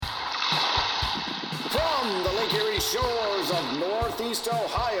From the Lake Erie shores of Northeast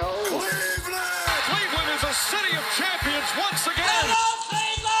Ohio, Cleveland is a city of champions once again.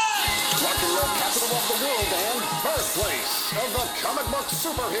 rock and roll capital of the world and birthplace of the comic book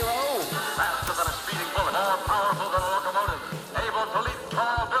superhero. Faster than a speeding bullet, more powerful than a locomotive, able to leap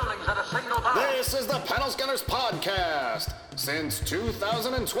tall buildings at a single bound. This is the Panel Scanners Podcast since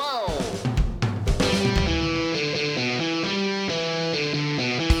 2012.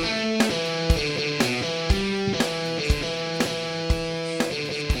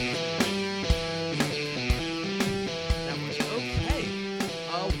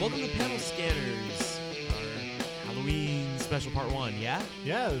 Welcome to Panel Scanners, our Halloween special part one, yeah?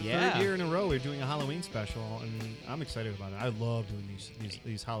 Yeah, third year in a row we're doing a Halloween special, and I'm excited about it. I love doing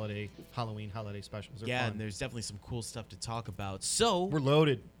these Halloween holiday specials. They're fun. And there's definitely some cool stuff to talk about. So We're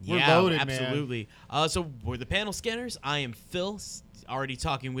loaded. We're yeah, loaded, absolutely. So we're the Panel Scanners. I am Phil. Already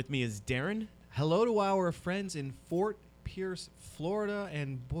talking with me is Darren. Hello to our friends in Fort Pierce, Florida,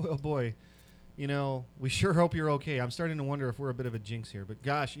 and boy, oh boy, you know, we sure hope you're okay. I'm starting to wonder if we're a bit of a jinx here, but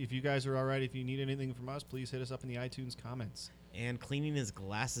gosh, if you guys are all right, if you need anything from us, please hit us up in the iTunes comments. And cleaning his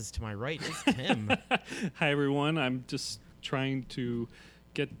glasses to my right is Tim. Hi, everyone. I'm just trying to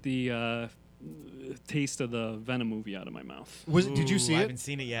get the taste of the Venom movie out of my mouth. Did you see I it? haven't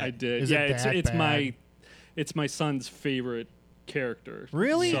seen it yet. I did. Is yeah, it that bad? it's my son's favorite character.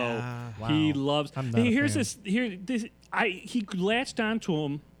 Really? So Yeah. he Wow. loves. I'm not a Here's fan. he latched onto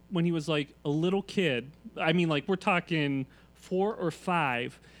him when he was like a little kid. I mean, like we're talking 4 or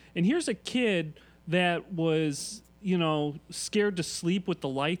 5, and here's a kid that was, you know, scared to sleep with the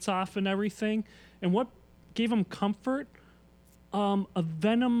lights off and everything. And what gave him comfort? A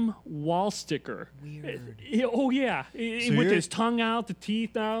Venom wall sticker. Weird. Oh yeah, So with you're- his tongue out, the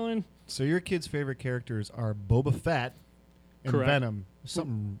teeth out. So your kid's favorite characters are Boba Fett and Correct. Venom.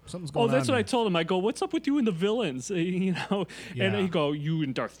 Something's going Oh, on. that's what I there. told him. I go, "What's up with you and the villains?" You know, and Yeah. he go, "You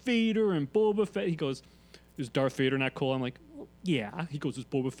and Darth Vader and Boba Fett." He goes, "Is Darth Vader not cool?" I'm like, well, "Yeah." He goes, "Is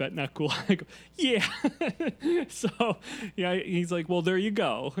Boba Fett not cool?" I go, "Yeah." So yeah, he's like, "Well, there you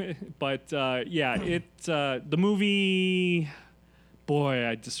go." But yeah, the movie. Boy,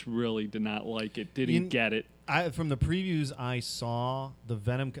 I just really did not like it. Didn't get it. From the previews I saw, the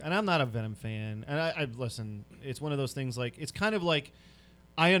Venom, and I'm not a Venom fan, and I listen, it's one of those things like, it's kind of like,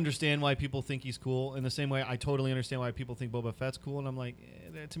 I understand why people think he's cool in the same way I totally understand why people think Boba Fett's cool, and I'm like,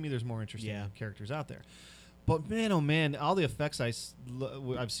 to me, there's more interesting Yeah. characters out there. But man, oh man, all the effects I've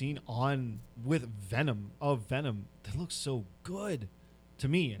seen with Venom, they look so good, to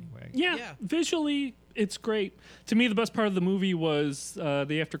me anyway. Yeah, visually, it's great. To me, the best part of the movie was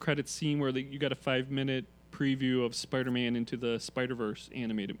the after credits scene where you got a 5-minute preview of Spider-Man into the Spider-Verse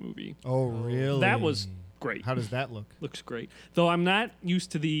animated movie. Oh, really? That was great. How does that look? Looks great. Though I'm not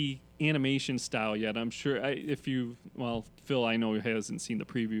used to the animation style yet. I'm sure Phil, I know hasn't seen the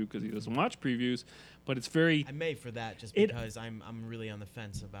preview because he doesn't watch previews, but it's very. I may for that just It- because I'm really on the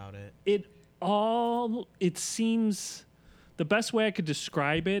fence about it. It seems the best way I could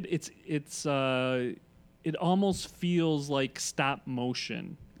describe it. It almost feels like stop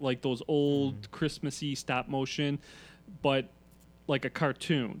motion, like those old Christmassy stop motion, but like a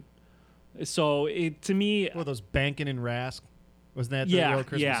cartoon. So to me, Oh, those Bankin and Rask. Wasn't that the yeah, real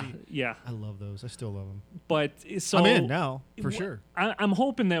Christmassy? yeah. I love those. I still love them. But so I'm in now, for w- sure. I'm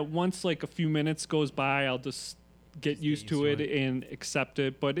hoping that once like a few minutes goes by, I'll just get used to it and accept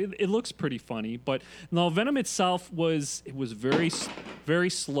it. But it looks pretty funny. But no, Venom itself was very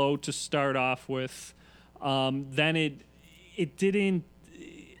slow to start off with. Then it didn't.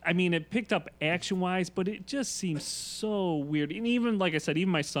 I mean, it picked up action-wise, but it just seems so weird. And even, like I said,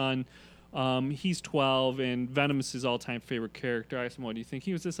 even my son, he's 12, and Venom is his all-time favorite character. I asked him, what do you think?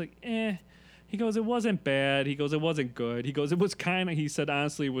 He was just like, eh. He goes, it wasn't bad. He goes, it wasn't good. He goes, it was kind of, he said,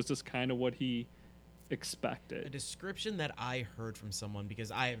 honestly, it was just kind of what he A expected. description that I heard from someone, because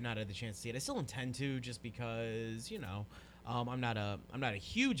I have not had the chance to see it. I still intend to, just because, you know, I'm not a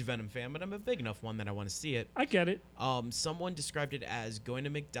huge Venom fan, but I'm a big enough one that I want to see it. I get it. Someone described it as going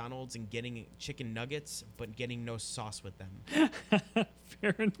to McDonald's and getting chicken nuggets, but getting no sauce with them.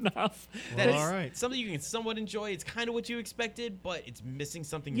 Fair enough. That is all right. something you can somewhat enjoy. It's kind of what you expected, but it's missing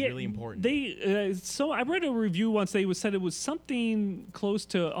something Yeah, really important. So I read a review once. They said it was something close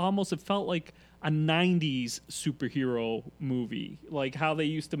to almost. It felt like a '90s superhero movie, like how they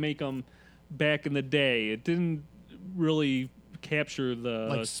used to make them back in the day. It didn't really capture the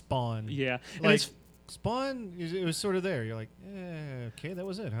Like Spawn. yeah. And Like it's Spawn, it was sort of there. You're like, okay, that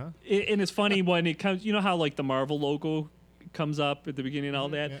was it, huh? and it's funny when it comes. You know how like the Marvel logo comes up at the beginning and all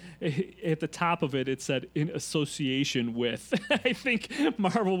that. At the top of it, it said in association with. I think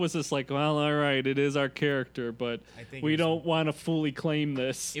Marvel was just like, well, all right, it is our character, but I think we it was- don't want to fully claim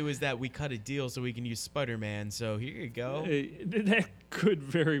this. It was that we cut a deal so we can use Spider-Man. So here you go. That could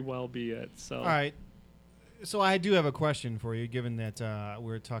very well be it. So All right. So I do have a question for you, given that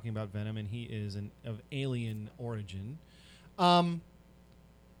we're talking about Venom and he is of alien origin.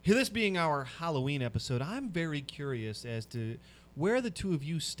 This being our Halloween episode, I'm very curious as to where the two of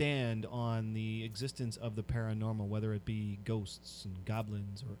you stand on the existence of the paranormal, whether it be ghosts and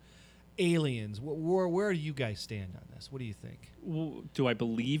goblins or aliens. Where do you guys stand on this? What do you think? do I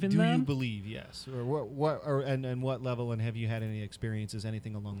believe in Do them? you believe? Yes, or and what level? And have you had any experiences,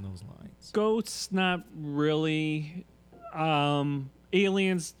 anything along those lines? Ghosts, not really.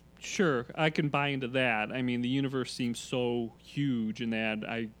 Aliens, sure, I can buy into that. I mean, the universe seems so huge, and that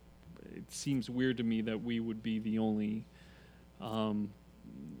it seems weird to me that we would be the only,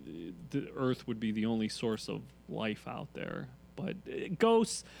 the Earth would be the only source of life out there. But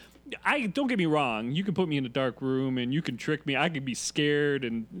ghosts, don't get me wrong. You can put me in a dark room and you can trick me. I could be scared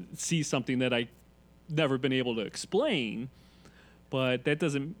and see something that I never been able to explain. But that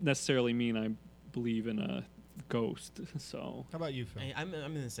doesn't necessarily mean I believe in a ghost. So How about you, Phil? I'm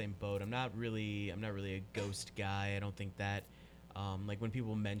in the same boat. I'm not really a ghost guy. I don't think that like when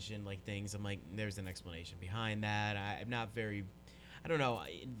people mention like things, I'm like, there's an explanation behind that. I'm not very, I don't know,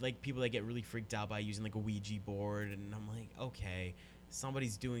 like people that get really freaked out by using like a Ouija board, and I'm like, okay,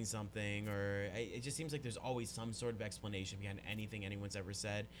 somebody's doing something, or it just seems like there's always some sort of explanation behind anything anyone's ever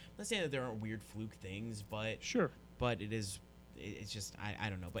said. I'm not saying that there aren't weird fluke things, but sure. but it's just I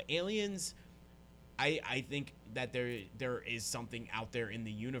don't know. But aliens, I think that there is something out there in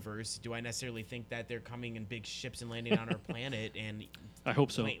the universe. Do I necessarily think that they're coming in big ships and landing on our planet and I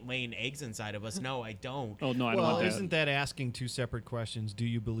hope so. laying eggs inside of us? No, I don't. Oh no, I don't Well, want that. isn't that asking two separate questions? Do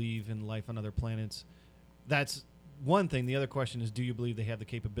you believe in life on other planets? That's one thing. The other question is, do you believe they have the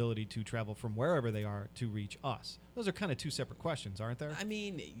capability to travel from wherever they are to reach us? Those are kind of two separate questions, aren't there? I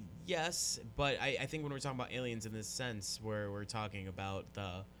mean, yes, but I think when we're talking about aliens in this sense, where we're talking about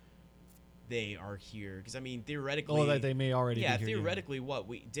they are here, because I mean theoretically, that they may already be here. theoretically, what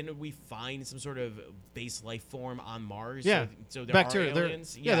we find some sort of base life form on Mars? Yeah. So there Bacteria. are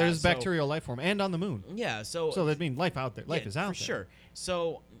aliens. There's so- bacterial life form, and on the moon. Yeah, so So that means life out there. Life yeah, is out for there. sure.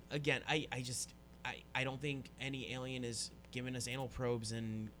 So again, I don't think any alien is giving us anal probes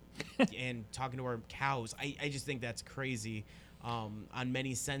and and talking to our cows. I just think that's crazy on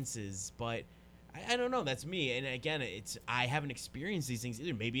many senses, but I don't know. That's me. And again, I haven't experienced these things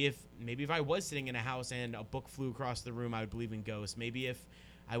either. Maybe if I was sitting in a house and a book flew across the room, I would believe in ghosts. Maybe if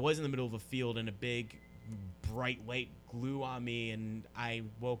I was in the middle of a field and a big bright light glue on me and I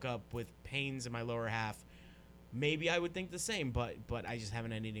woke up with pains in my lower half, maybe I would think the same. But I just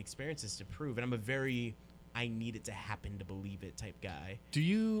haven't had any experiences to prove. And I'm a very I need it to happen to believe it type guy.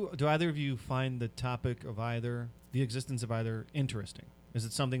 Do either of you find the topic of the existence of either interesting? Is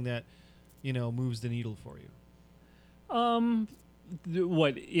it something that moves the needle for you?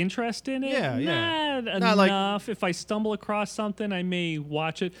 What, interest in it? Yeah. Not Not enough. If I stumble across something, I may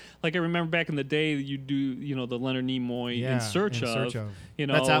watch it. Like I remember back in the day, you do the Leonard Nimoy Yeah, In Search of.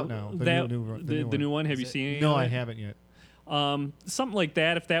 That's out now. The new one. Have you seen it? No, I haven't yet. Something like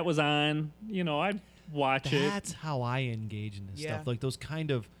that. If that was on, I'd watch it. That's how I engage in this Yeah. stuff. Like those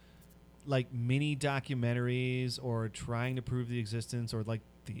kind of like mini documentaries or trying to prove the existence or like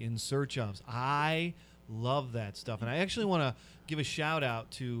the In Search ofs. I love that stuff. And I actually want to give a shout out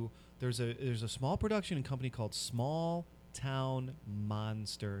to there's a small production company called Small Town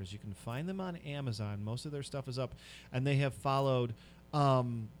Monsters. You can find them on Amazon. Most of their stuff is up, and they have followed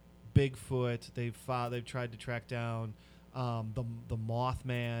Bigfoot. They've tried to track down the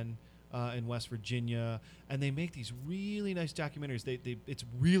Mothman in West Virginia, and they make these really nice documentaries. It's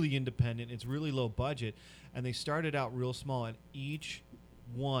really independent. It's really low budget, and they started out real small, and each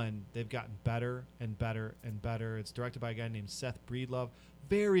one they've gotten better and better and better. It's directed by a guy named Seth Breedlove.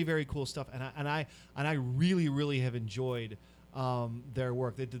 Very, very cool stuff, and I really, really have enjoyed their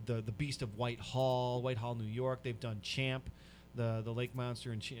work. They did the Beast of Whitehall, New York. They've done Champ, the lake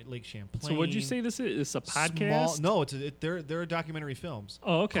monster in Lake Champlain. So what'd you say this is? It's a podcast? No, they're documentary films.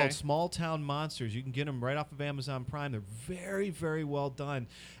 Oh, okay. Called Small Town Monsters. You can get them right off of Amazon Prime. They're very, very well done,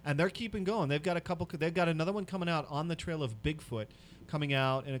 and they're keeping going. They've got another one coming out on the trail of Bigfoot, coming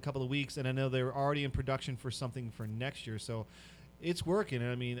out in a couple of weeks, and I know they're already in production for something for next year. So it's working.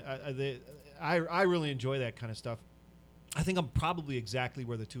 I mean, I really enjoy that kind of stuff. I think I'm probably exactly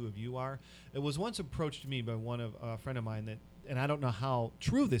where the two of you are. It was once approached to me by a friend of mine that, and I don't know how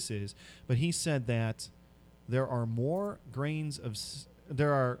true this is, but he said that there are more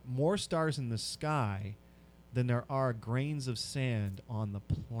there are more stars in the sky than there are grains of sand on the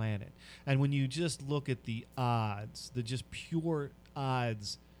planet. And when you just look at the odds, the just pure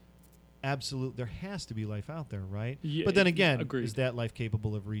odds, there has to be life out there, right? Yeah, but then again, agreed. is that life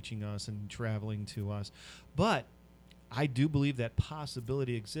capable of reaching us and traveling to us? But I do believe that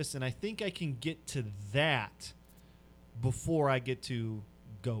possibility exists, and I think I can get to that before I get to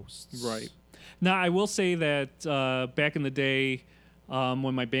ghosts. Right. Now, I will say that back in the day,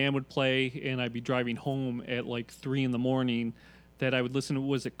 when my band would play and I'd be driving home at like 3 a.m, that I would listen to,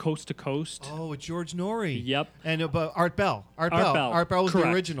 was it Coast to Coast? Oh, with George Norrie. Yep. And about Art Bell. Art Bell. Bell was Correct.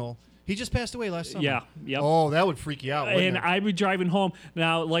 the original. He just passed away last summer. Yeah. Yep. Oh, that would freak you out. wouldn't And it? I'd be driving home.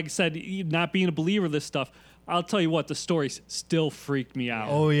 Now, like I said, not being a believer of this stuff, I'll tell you what, the stories still freaked me out.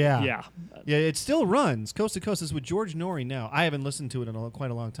 Oh, yeah. Yeah. Yeah, it still runs. Coast to Coast is with George Norrie now. I haven't listened to it in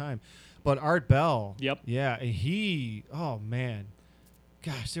quite a long time. But Art Bell. Yep. Yeah, and he, oh, man.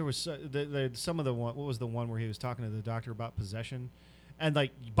 Gosh, there was some of the one, what was the one where he was talking to the doctor about possession? And,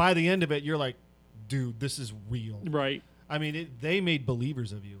 like, by the end of it, you're like, dude, this is real. Right. I mean, they made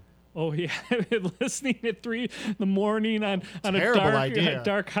believers of you. Oh, yeah. Listening at 3 a.m. on a Terrible idea.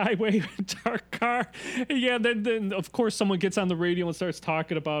 dark highway, dark car. Yeah, then, of course, someone gets on the radio and starts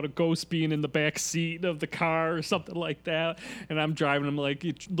talking about a ghost being in the back seat of the car or something like that. And I'm driving, I'm like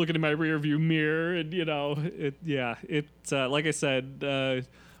looking in my rear view mirror. And, it's like I said,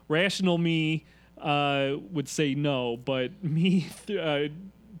 rational me would say no, but me...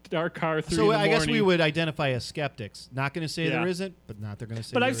 dark car 3 in the morning. So I guess we would identify as skeptics. Not going to say Yeah. there isn't, but not they're going to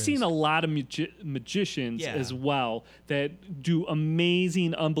say But there I've seen is. a lot of magicians Yeah. as well that do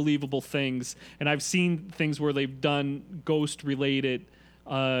amazing, unbelievable things. And I've seen things where they've done ghost-related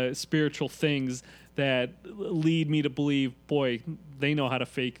spiritual things that lead me to believe, boy, they know how to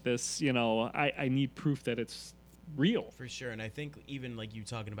fake this. I need proof that it's real. For sure. And I think even like you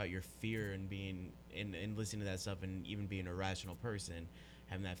talking about your fear and being and listening to that stuff and even being a rational person,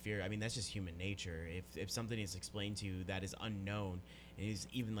 having that fear, I mean, that's just human nature. If something is explained to you that is unknown and is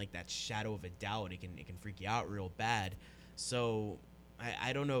even like that shadow of a doubt, it can freak you out real bad. So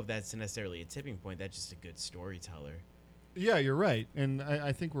I don't know if that's necessarily a tipping point. That's just a good storyteller. Yeah, you're right. And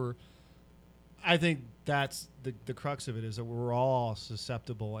I think that's the crux of it, is that we're all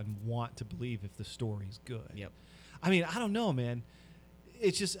susceptible and want to believe if the story's good. Yep. I mean, I don't know, man.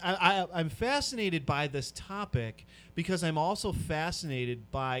 It's just I'm fascinated by this topic because I'm also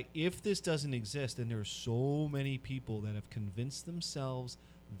fascinated by, if this doesn't exist, and there are so many people that have convinced themselves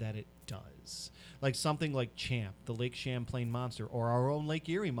that it does. Like something like Champ, the Lake Champlain monster, or our own Lake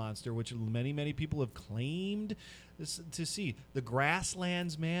Erie monster, which many, many people have claimed to see. The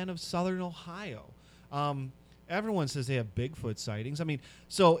Grasslands Man of Southern Ohio. Everyone says they have Bigfoot sightings. I mean,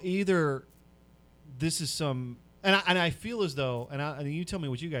 so either this is some... And I feel as though, and you tell me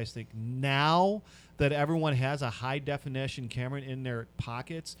what you guys think, now that everyone has a high-definition camera in their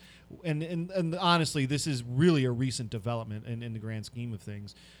pockets, and honestly, this is really a recent development in the grand scheme of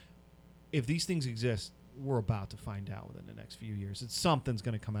things. If these things exist, we're about to find out within the next few years. Something's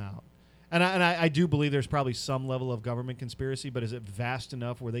going to come out. And I do believe there's probably some level of government conspiracy, but is it vast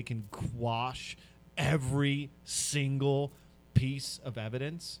enough where they can quash every single piece of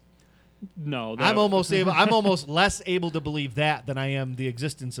evidence? No. I'm almost less able to believe that than I am the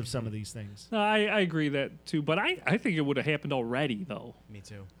existence of some of these things. No, I agree that too, but I think it would have happened already, though. Me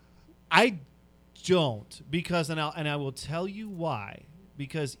too. I don't, because and I will tell you why.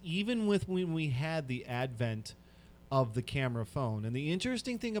 Because even with when we had the advent of the camera phone, and the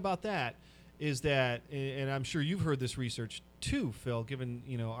interesting thing about that is that, and I'm sure you've heard this research too, Phil, given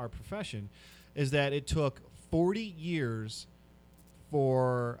our profession, is that it took 40 years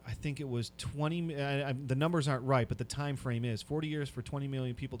for, I think it was 20, the numbers aren't right, but the time frame is 40 years for 20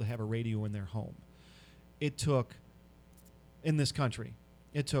 million people to have a radio in their home. It took, in this country,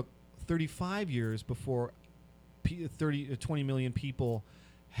 it took 35 years before 20 million people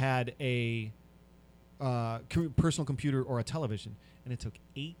had a personal computer or a television. And it took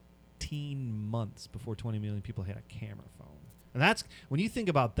 18 months before 20 million people had a camera phone. And that's, when you think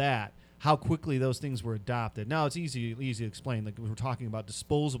about that, how quickly those things were adopted. Now, it's easy to explain. Like, we're talking about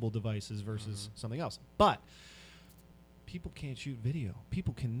disposable devices versus something else. But people can't shoot video.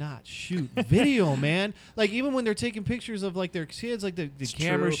 People cannot shoot video, man. Like, even when they're taking pictures of, like, their kids, like, the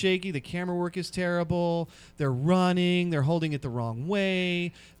camera's shaky, the camera work is terrible, they're running, they're holding it the wrong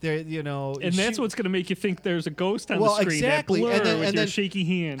way, they're, And that's what's going to make you think there's a ghost on the screen, exactly. that blur and then, with and your then, shaky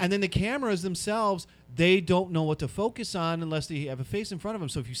hand. And then the cameras themselves, they don't know what to focus on unless they have a face in front of them.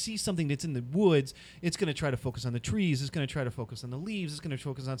 So if you see something that's in the woods, it's going to try to focus on the trees. It's going to try to focus on the leaves. It's going to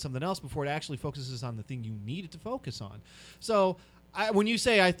focus on something else before it actually focuses on the thing you need it to focus on. So when you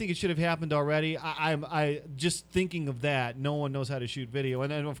say I think it should have happened already, I just thinking of that. No one knows how to shoot video,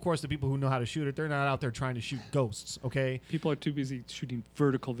 and then of course the people who know how to shoot it, they're not out there trying to shoot ghosts. Okay, People are too busy shooting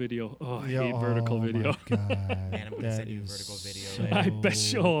vertical video. Oh, I Yeah, hate vertical my video. God, Man, I'm gonna that send you a is vertical video so later. I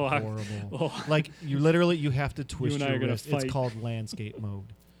bet you- oh, horrible. oh. Like you have to twist and I your are gonna wrist. fight. It's called landscape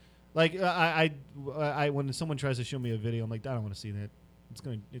mode. Like I when someone tries to show me a video, I'm like, I don't want to see that.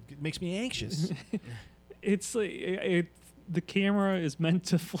 It makes me anxious. It's like the camera is meant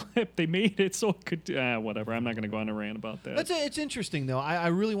to flip. They made it so it could. Whatever. I'm not going to go on a rant about that. It's interesting though. I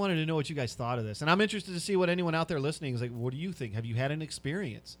really wanted to know what you guys thought of this, and I'm interested to see what anyone out there listening is like. What do you think? Have you had an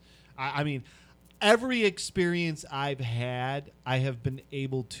experience? I mean, every experience I've had, I have been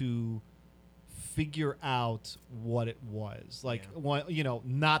able to figure out what it was. Like,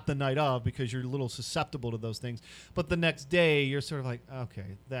 not the night of, because you're a little susceptible to those things, but the next day you're sort of like,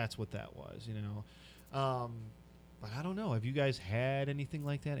 okay, that's what that was. But I don't know. Have you guys had anything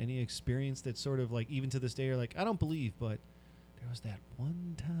like that? Any experience that sort of like, even to this day, you're like, I don't believe, but there was that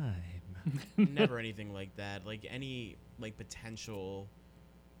one time. Never anything like that. Like any like potential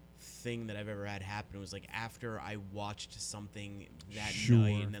thing that I've ever had happen was like after I watched something that Sure.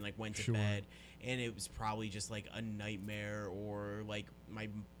 night and then like went to Sure. bed, and it was probably just like a nightmare or like my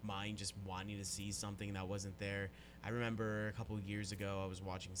mind just wanting to see something that wasn't there. I remember a couple of years ago I was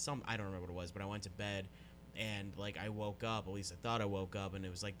watching I don't remember what it was, but I went to bed and like I woke up, at least I thought I woke up, and it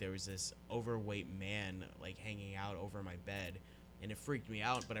was like there was this overweight man like hanging out over my bed, and it freaked me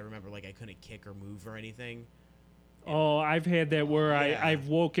out. But I remember like I couldn't kick or move or anything. Oh, I've had that where Yeah. I've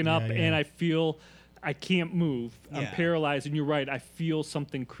woken up Yeah. and I feel I can't move. I'm Yeah. paralyzed, and you're right. I feel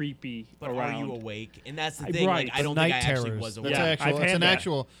something creepy But around. are you awake? And that's the I- thing. right. Like I don't Night think I actually terrors. was That's awake. Yeah, actual. I've had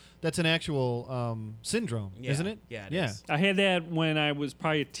that. That's an actual syndrome, Yeah. isn't it? Yeah, it is. I had that when I was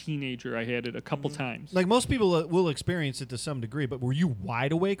probably a teenager. I had it a couple Mm-hmm. times. Like most people will experience it to some degree, but were you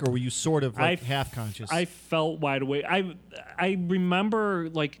wide awake or were you sort of like half conscious? I felt wide awake. I remember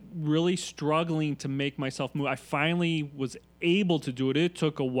like really struggling to make myself move. I finally was able to do it. It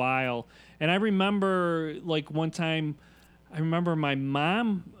took a while, and I remember like one time, I remember my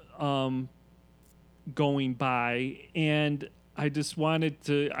mom going by, and I just wanted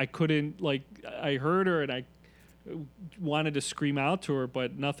to. I couldn't like. I heard her, and I wanted to scream out to her,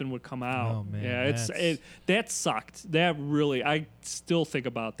 but nothing would come out. Oh, man, Yeah, that sucked. That really, I still think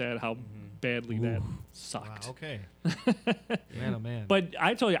about that. How badly that Wow, sucked. okay. Man, oh man. But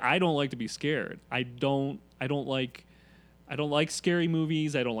I tell you, I don't like to be scared. I don't like scary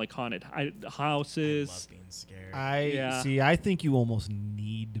movies. I don't like haunted houses. I love being scared. Yeah. I think you almost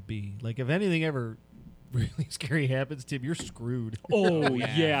need to be. Like if anything ever really scary happens, Tim, you're screwed. Oh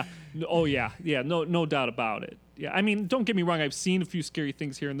Yeah. yeah. Oh yeah. Yeah. No doubt about it. Yeah. I mean, don't get me wrong. I've seen a few scary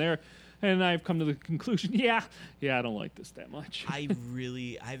things here and there, and I've come to the conclusion. Yeah. I don't like this that much.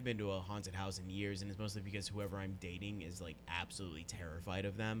 I've been to a haunted house in years, and it's mostly because whoever I'm dating is like absolutely terrified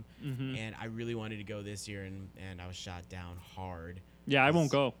of them. Mm-hmm. And I really wanted to go this year, and I was shot down hard. Yeah. I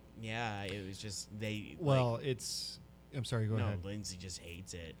won't go. Yeah, it was just Well, it's. I'm sorry. Go no, ahead. Lindsay just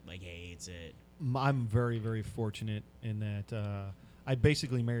hates it. Like hates it. I'm very, very fortunate in that I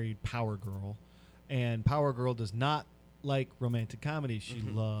basically married Power Girl, and Power Girl does not like romantic comedies. She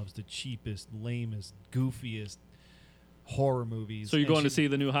loves the cheapest, lamest, goofiest horror movies. So you're And going to see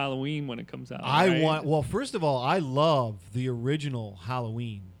the new Halloween when it comes out? right? Well, first of all, I love the original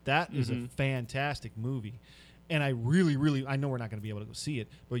Halloween. That is a fantastic movie, and I really, really, I know we're not going to be able to go see it,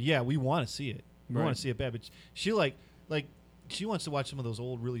 but yeah, we want to see it. We Right. want to see it bad. But she like. She wants to watch some of those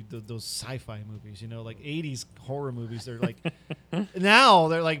old, really those sci-fi movies, like 80s horror movies. They're like now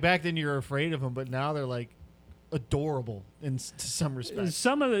they're like back then you're afraid of them, but now they're like adorable to some respects.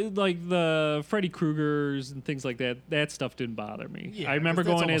 Some of the Freddy Kruegers and things like that. That stuff didn't bother me. Yeah, I remember 'cause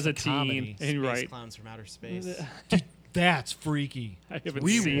that's going as a almost a comedy. teen. And Space right. Clowns from Outer Space. That's freaky. I haven't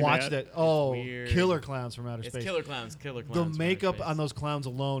We seen watched that. that. Oh, weird. Killer Clowns from Outer It's Space. Killer Clowns. Killer The Clowns. from Outer makeup Space. on those clowns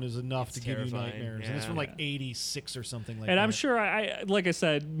alone is enough It's to give you terrifying, nightmares. And it's yeah. from like 86 or something like that. And I'm sure I like I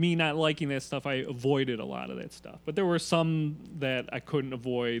said, me not liking that stuff, I avoided a lot of that stuff. But there were some that I couldn't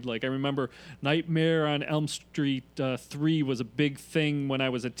avoid. Like I remember Nightmare on Elm Street 3 was a big thing when I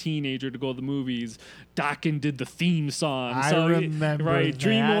was a teenager to go to the movies. Dokken did the theme song. I so, remember right,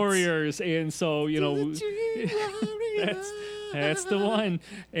 Dream that. Warriors, and so that's the one.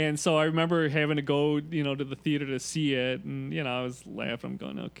 And so I remember having to go, to the theater to see it, and I was laughing. I'm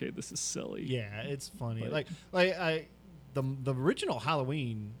going, okay, this is silly. Yeah, it's funny. But- like I the original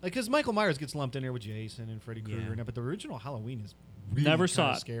Halloween, like, because Michael Myers gets lumped in there with Jason and Freddy Krueger, but the original Halloween is really Never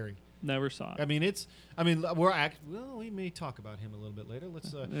saw it. scary. Never saw it. I mean, we may talk about him a little bit later.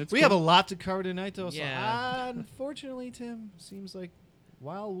 Let's. It's We cool. have a lot to cover tonight, though. Yeah. So unfortunately, Tim, seems like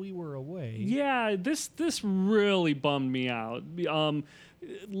while we were away, Yeah, this really bummed me out.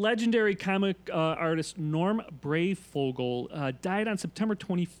 Legendary comic artist Norm Breyfogle died on September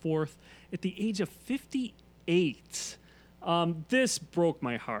 24th at the age of 58. This broke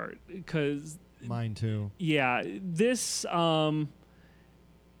my heart because, mine too. yeah, this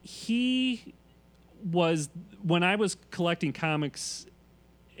he was, when I was collecting comics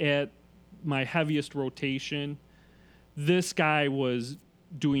at my heaviest rotation, this guy was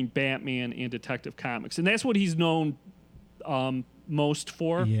doing Batman and Detective Comics, and that's what he's known most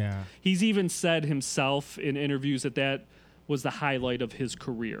for. Yeah. He's even said himself in interviews that was the highlight of his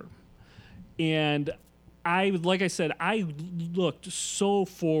career. And like I said, I looked so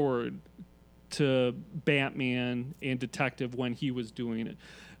forward to Batman and Detective when he was doing it.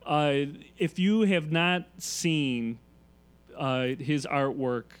 If you have not seen his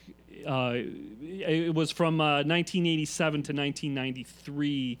artwork, it was from 1987 to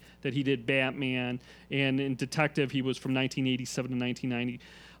 1993 that he did Batman, and in Detective he was from 1987 to 1990.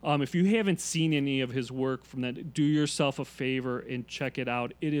 If you haven't seen any of his work from that, do yourself a favor and check it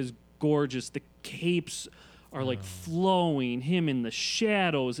out. It is gorgeous. The capes are like flowing, him in the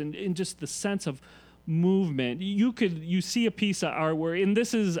shadows, and just the sense of movement. You see a piece of artwork, and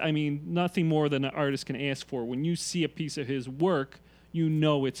this is, I mean, nothing more than an artist can ask for. When you see a piece of his work, you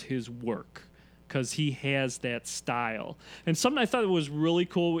know it's his work because he has that style. And something I thought was really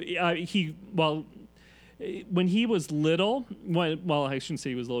cool. When he was little, well, I shouldn't say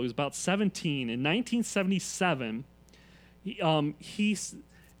he was little. He was about 17 in 1977.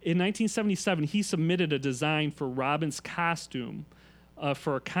 In 1977, he submitted a design for Robin's costume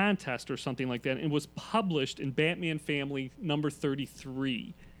for a contest or something like that, and it was published in Batman Family number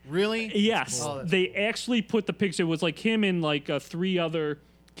 33. Really? Yes. Cool. They actually put the picture. It was like him and like 3 other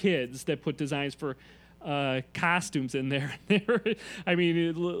kids that put designs for costumes in there. I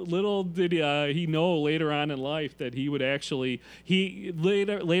mean, little did he know later on in life that he would actually,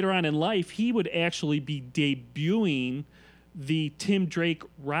 later on in life, he would actually be debuting the Tim Drake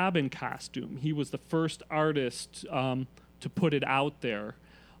Robin costume. He was the first artist to put it out there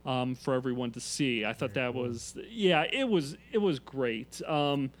for everyone to see. I thought that was, it was great.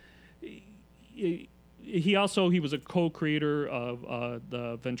 He was a co-creator of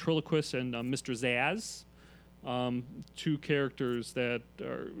the Ventriloquist and Mr. Zaz, 2 characters they're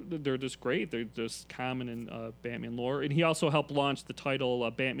just great. They're just common in Batman lore. And he also helped launch the title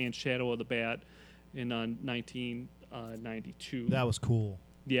Batman Shadow of the Bat in 1992. That was cool.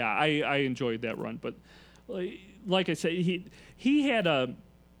 Yeah, I enjoyed that run, but like I said, he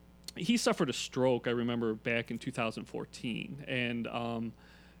suffered a stroke. I remember back in 2014, and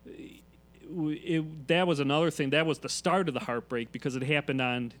that was another thing. That was the start of the heartbreak because it happened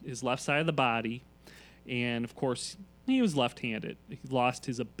on his left side of the body, and of course he was left-handed. He lost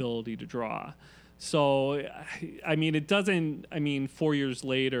his ability to draw. So, I mean, it doesn't. I mean, 4 years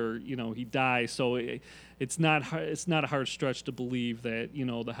later, he dies. So it's not a hard stretch to believe that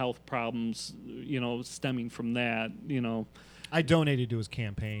the health problems, stemming from that, I donated to his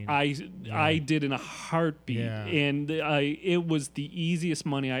campaign. I did in a heartbeat, Yeah. and it was the easiest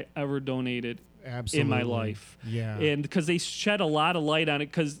money I ever donated in my life. Yeah. And because they shed a lot of light on it,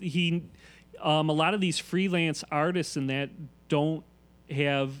 because a lot of these freelance artists and that don't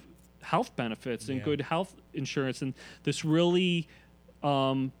have health benefits and good health insurance, and this really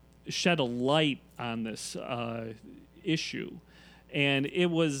shed a light on this issue. And it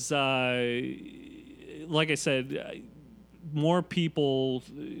was, like I said, more people.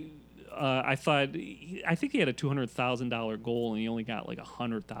 I think he had a $200,000 goal, and he only got like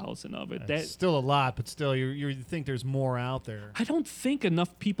 100,000 of it. That's still a lot, but still, you think there's more out there. I don't think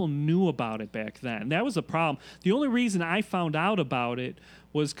enough people knew about it back then. That was a problem. The only reason I found out about it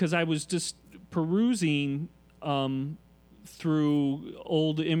was because I was just perusing through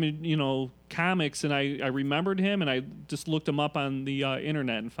old comics, and I remembered him, and I just looked him up on the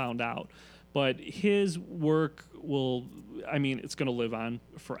internet and found out. But his work it's going to live on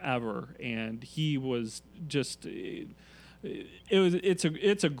forever, and he was just.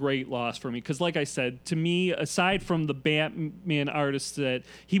 It's a great loss for me because, like I said, to me, aside from the Batman artists, that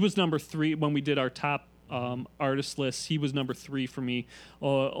he was number 3 when we did our top artist lists. He was number 3 for me,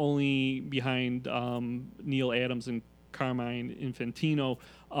 only behind Neil Adams and Carmine Infantino,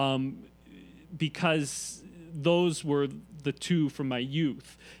 because those were the 2 from my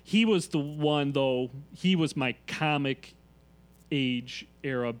youth. He was the one, though. He was my comic age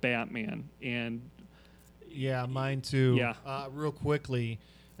era Batman, and Yeah, mine too. Yeah. Real quickly,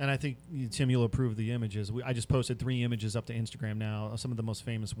 and I think Tim, you'll approve of the images. I just posted 3 images up to Instagram now. Some of the most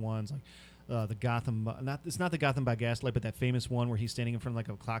famous ones, like the Gotham. It's not the Gotham by Gaslight, but that famous one where he's standing in front of like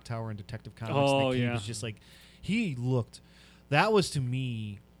a clock tower in Detective Comics. Oh, that he yeah. was just like, he looked. That was to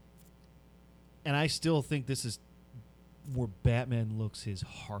me, and I still think this is where Batman looks his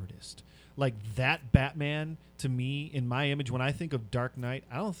hardest. Like that Batman to me in my image, when I think of Dark Knight,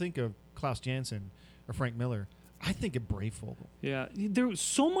 I don't think of Klaus Janson or Frank Miller. I think of Brayfogle. yeah, there was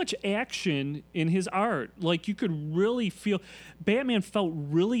so much action in his art. Like you could really feel Batman felt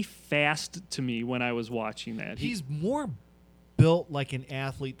really fast to me when I was watching that. He's more built like an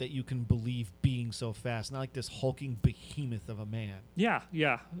athlete that you can believe being so fast, not like this hulking behemoth of a man. Yeah.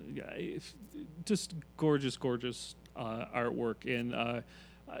 Just gorgeous artwork, and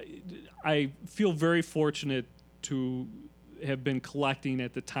I feel very fortunate to have been collecting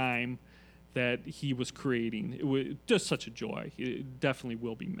at the time that he was creating. It was just such a joy. It definitely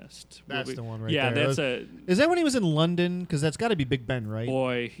will be missed. That's the one right yeah, there. that's a Is that when he was in London? Because that's got to be Big Ben, right?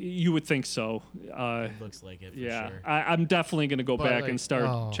 boy. You would think so. It looks like it for Yeah, sure. I'm definitely going to go But, back like, and start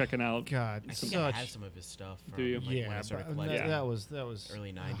oh, checking out. God, I think such. I have some of his stuff from Do you? like, when Yeah, I started but collecting. that was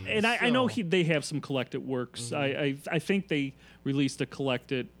Early 90s. And I know So- they have some collected works. I think they released a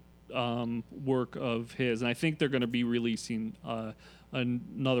collected work of his, and I think they're going to be releasing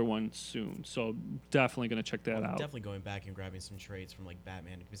another one soon. So definitely going to check that I'm out. definitely going back and grabbing some trades from like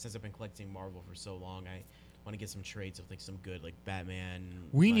Batman because since I've been collecting Marvel for so long, I want to get some trades of like some good like Batman.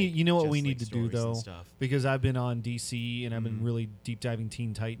 We like, need, you know what just, we like, need to do stories and though, stuff. because I've been on DC and I've been really deep diving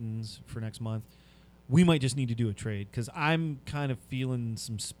Teen Titans for next month. We might just need to do a trade because I'm kind of feeling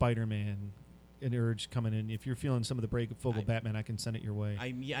some Spider-Man, an urge coming in. If you're feeling some of the Brayfogle Batman, I can send it your way.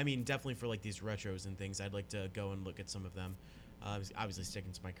 I mean, definitely for like these retros and things, I'd like to go and look at some of them. Obviously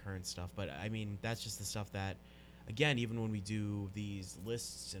sticking to my current stuff, but I mean, that's just the stuff that, again, even when we do these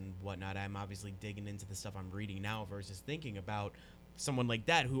lists and whatnot, I'm obviously digging into the stuff I'm reading now versus thinking about someone like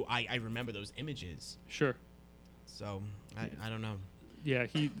that who I remember those images. Sure. So I don't know. Yeah,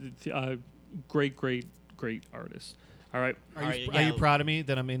 he great artist. All right. Are you proud of me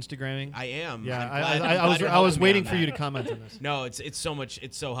that I'm Instagramming? I am. Yeah, I'm glad- I'm I glad was you're I was helping me waiting on for you to that. comment on this. No, it's so much.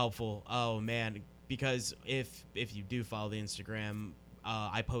 It's so helpful. Oh man, because if you do follow the Instagram,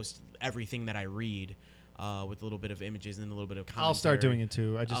 I post everything that I read with a little bit of images and a little bit of commentary. I'll start doing it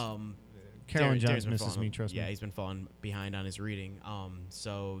too. I just Carolyn Darren's Johns been misses falling- me. Trust yeah, me. he's been falling behind on his reading.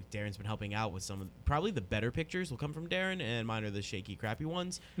 So Darren's been helping out with some of probably the better pictures will come from Darren, and mine are the shaky, crappy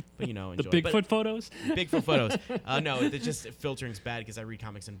ones. But you know, The enjoy. Bigfoot But photos. Bigfoot photos. No, it's just filtering's bad because I read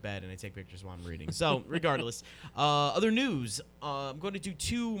comics in bed and I take pictures while I'm reading. So regardless, other news. I'm going to do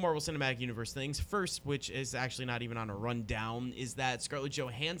 2 Marvel Cinematic Universe things. First, which is actually not even on a rundown, is that Scarlett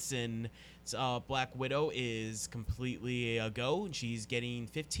Johansson. Black Widow is completely a go, and she's getting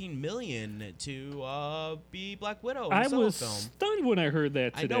 $15 million to be Black Widow. In a I solo was film. stunned when I heard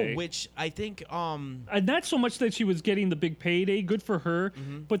that I today. know, which I think. Not so much that she was getting the big payday, good for her,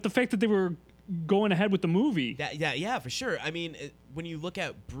 Mm-hmm. but the fact that they were going ahead with the movie. Yeah, for sure. I mean, when you look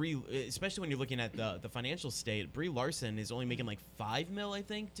at Brie, especially when you're looking at the financial state, Brie Larson is only making like $5 million, I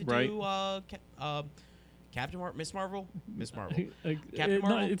think, to Right. do Miss Marvel.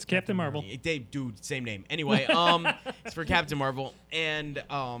 No, it's Captain Marvel. Dude, same name. Anyway, it's for Captain Marvel, and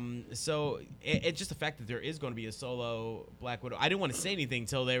so it's just the fact that there is going to be a solo Black Widow. I didn't want to say anything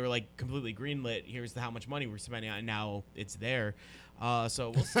until they were like completely greenlit. Here's how much money we're spending on. Now it's there,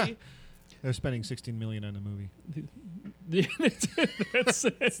 so we'll see. They're spending $16 million on the movie. That's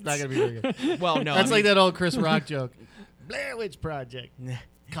It's not gonna be very good. Well, no, That's I like mean, that old Chris Rock joke. Blair Witch Project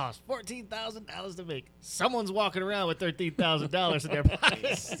cost $14,000 to make. Someone's walking around with $13,000 in their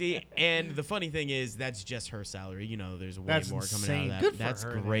pocket. See, and the funny thing is, that's just her salary. You know, there's way That's more coming insane. out of that. Good for That's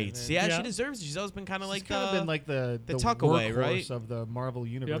her, great. man. See, Yeah. she deserves it. She's always been kind of like She's kind of been like the tuck away, workhorse right? of the Marvel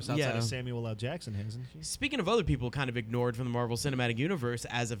universe Yep. outside Yeah. of Samuel L. Jackson, hasn't she? Speaking of other people kind of ignored from the Marvel Cinematic Universe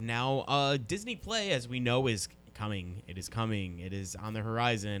as of now, Disney Play, as we know, is coming. It is coming. It is on the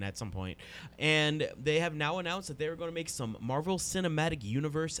horizon at some point. And they have now announced that they're going to make some Marvel Cinematic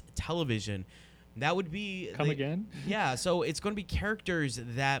Universe television. That would be... Come again? Yeah, so it's going to be characters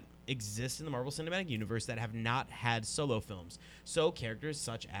that exist in the Marvel Cinematic Universe that have not had solo films. So characters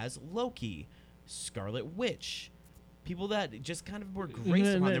such as Loki, Scarlet Witch, people that just kind of were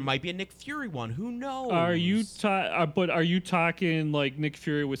graced upon. There might be a Nick Fury one. Who knows? Are you but are you talking like Nick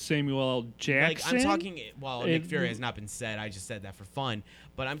Fury with Samuel L. Jackson? Like, I'm talking. Well, Nick It- Fury has not been said. I just said that for fun.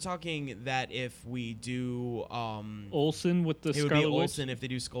 But I'm talking that if we do, Olsen with the it would Scarlet be Witch? Olsen if they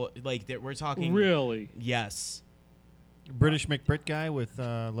do Skull. Like we're talking. Really? Yes. British McBrit guy with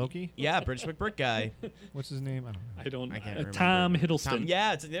Loki. Yeah, British McBrick guy. What's his name? I don't know. I can't remember. Tom Hiddleston. Tom,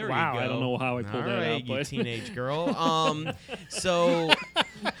 yeah, there Wow, you go. I don't know how I pulled All that right, out, you but- teenage girl. So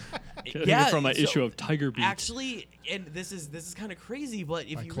Yeah, from an so issue of Tiger Beat. Actually, and this is kind of crazy, but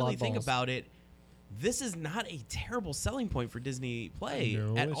if Like you really Claude think balls. about it, this is not a terrible selling point for Disney Play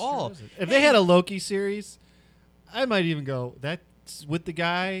No, at it sure all. isn't. If they had a Loki series, I might even go. That's with the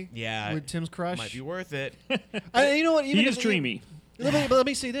guy. Yeah, with Tim's crush. Might be worth it. You know what? Even he is if- dreamy. Let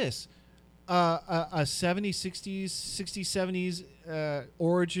me say this. A 70s, 60s, 60s, 70s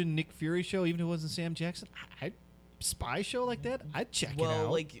origin Nick Fury show, even if it wasn't Sam Jackson, spy show like that, I'd check it out.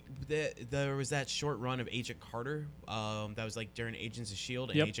 Well, like there was that short run of Agent Carter that was like during Agents of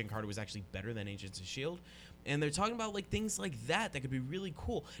S.H.I.E.L.D. and Yep. Agent Carter was actually better than Agents of S.H.I.E.L.D. And they're talking about like things like that could be really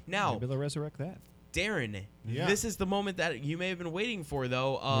cool. Now, Maybe they'll resurrect that. Darren, Yeah. this is the moment that you may have been waiting for,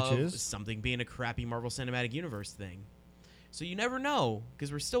 though, of Which is? something being a crappy Marvel Cinematic Universe thing. So you never know,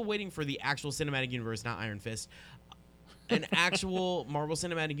 because we're still waiting for the actual Cinematic Universe, not Iron Fist, an actual Marvel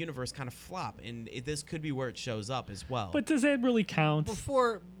Cinematic Universe kind of flop, and this could be where it shows up as well. But does that really count?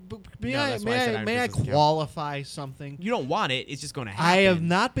 May No, I that's why I said Iron may I Fist doesn't count. qualify something? you don't want it; it's just going to happen. I have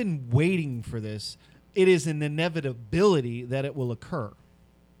not been waiting for this. It is an inevitability that it will occur.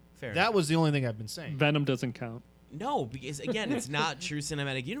 Fair. That was the only thing I've been saying. Venom doesn't count. No, because again, it's not true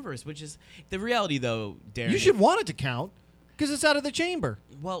Cinematic Universe, which is the reality, though. Darren, You should want it to count because it's out of the chamber.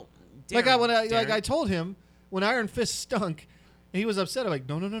 Well, Like Darren, I told him when Iron Fist stunk, he was upset. I'm like,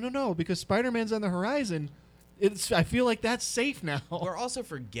 no, because Spider-Man's on the horizon. I feel like that's safe now. we're also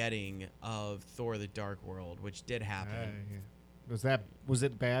forgetting of Thor: The Dark World, which did happen. Was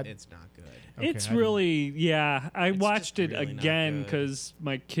it bad? It's not good. Okay, It's I didn't- really, yeah. I It's watched just it really not again good. because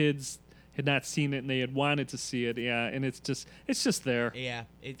my kids had not seen it and they had wanted to see it. Yeah, and it's just there. Yeah,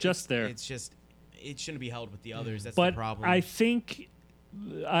 Just there. It's just it shouldn't be held with the others. That's But the problem. I think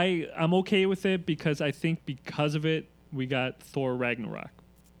I'm okay with it because I think because of it we got Thor Ragnarok.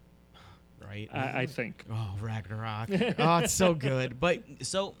 right? I think. Oh, Ragnarok. Oh, it's so good. But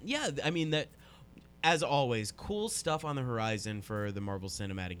so yeah, I mean that. As always, cool stuff on the horizon for the Marvel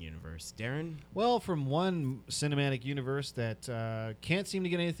Cinematic Universe. Darren, Well, from one cinematic universe that can't seem to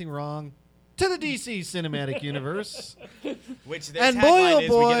get anything wrong to the DC cinematic universe. which their And tagline boy, oh is,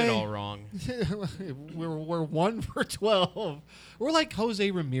 we get it boy. all wrong. we're 1 for 12. We're like Jose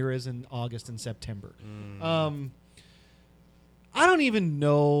Ramirez in August and September. I don't even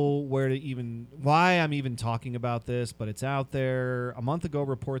know why I'm even talking about this, but it's out there. A month ago,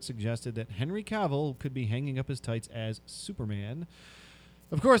 reports suggested that Henry Cavill could be hanging up his tights as Superman.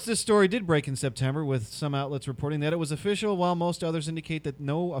 Of course, this story did break in September, with some outlets reporting that it was official, while most others indicate that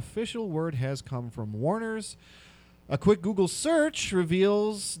no official word has come from Warner's. A quick Google search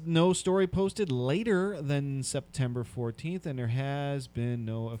reveals no story posted later than September 14th, and there has been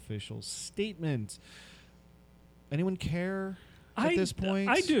no official statement. Anyone care at this point?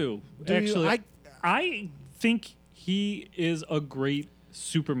 I do, Do you? actually. I think he is a great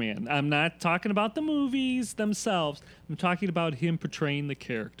Superman. I'm not talking about the movies themselves. I'm talking about him portraying the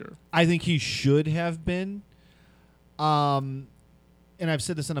character. I think he should have been. And I've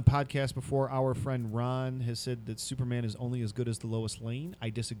said this on a podcast before. Our friend Ron has said that Superman is only as good as the Lois Lane. I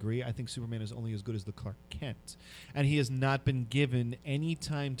disagree. I think Superman is only as good as the Clark Kent. And he has not been given any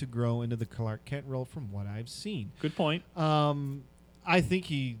time to grow into the Clark Kent role from what I've seen. Good point. I think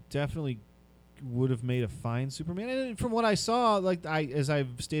he definitely would have made a fine Superman. And from what I saw, as I've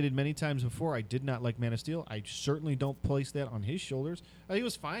stated many times before, I did not like Man of Steel. I certainly don't place that on his shoulders. He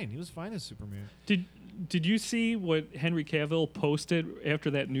was fine. He was fine as Superman. Did you see what Henry Cavill posted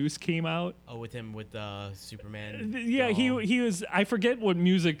after that news came out? Oh, with him with Superman. Yeah, doll. he was. I forget what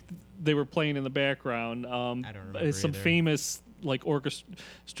music they were playing in the background. I don't remember Some either. famous like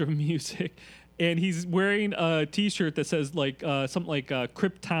orchestra music, and he's wearing a T-shirt that says like something like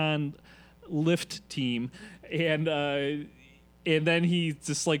Krypton Lift Team, and then he's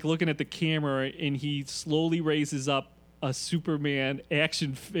just like looking at the camera, and he slowly raises up a Superman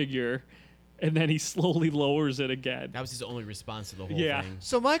action figure, and then he slowly lowers it again. That was his only response to the whole Yeah. thing.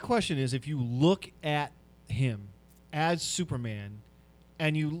 So my question is, if you look at him as Superman,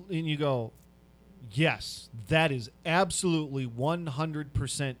 and you go, yes, that is absolutely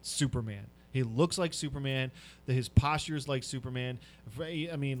 100% Superman. He looks like Superman. His posture is like Superman.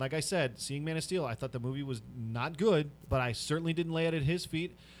 I mean, like I said, seeing Man of Steel, I thought the movie was not good, but I certainly didn't lay it at his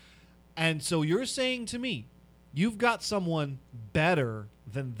feet. And so you're saying to me, you've got someone better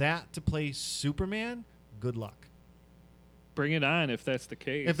than that to play Superman? Good luck. Bring it on if that's the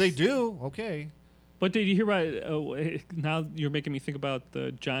case. If they do, okay. But did you hear about? Now you're making me think about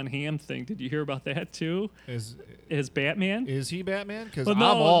the John Hamm thing. Did you hear about that too? As Batman? Is he Batman? Because Well, I'm no,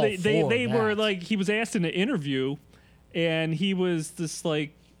 all they for were that. like, he was asked in an interview, and he was just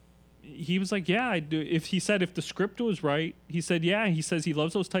like, yeah, I do. If the script was right, he said, yeah. He says he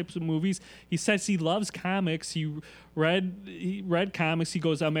loves those types of movies. He says he loves comics. He read comics. He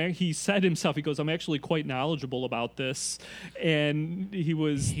goes, he said himself, he goes, I'm actually quite knowledgeable about this, and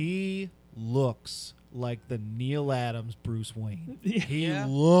He looks like the Neil Adams Bruce Wayne. He Yeah.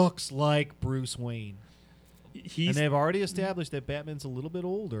 looks like Bruce Wayne. And he's they've already established that Batman's a little bit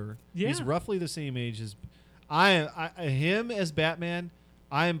older. He's Yeah. roughly the same age as him as Batman.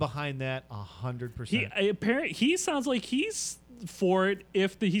 I am behind that 100%. he sounds like he's for it.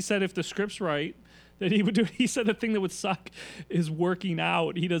 He said if the script's right, that he would do. He said the thing that would suck is working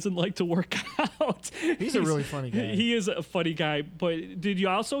out. He doesn't like to work out. He's a really funny guy. He is a funny guy. But did you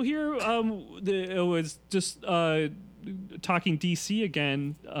also hear? It was just talking DC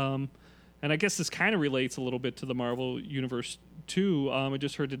again, and I guess this kind of relates a little bit to the Marvel universe too. I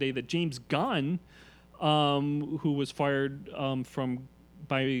just heard today that James Gunn, who was fired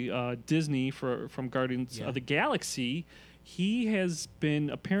by Disney from Guardians of the Galaxy, he has been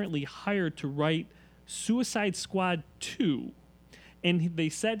apparently hired to write Suicide Squad 2, and they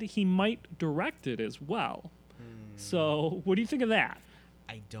said he might direct it as well. So, what do you think of that?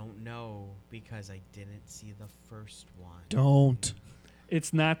 I don't know because I didn't see the first one. Don't.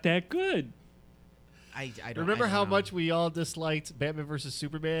 It's not that good. I don't Remember I don't how know. much we all disliked Batman versus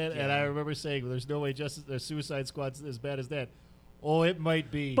Superman? And Yeah. I remember saying, well, there's no way Suicide Squad's as bad as that. Oh, it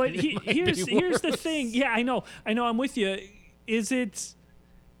might be. But It might here's be the worse. thing. Yeah, I know. I'm with you. Is it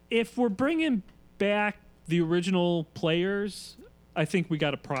if we're bringing back the original players? I think we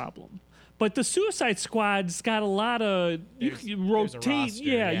got a problem. But the Suicide Squad's got a lot of you There's- can there's a rotate. roster,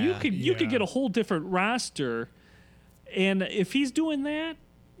 Yeah, you yeah. could get a whole different roster. And if he's doing that,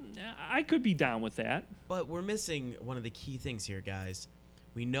 I could be down with that. But we're missing one of the key things here, guys.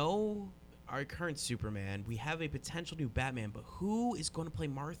 We know our current Superman. We have a potential new Batman, but who is going to play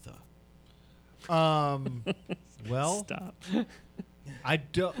Martha? Well, Stop. I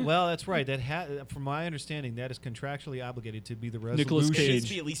don't. Well, that's right. From my understanding, that is contractually obligated to be the resolution. Nicolas There needs Cage.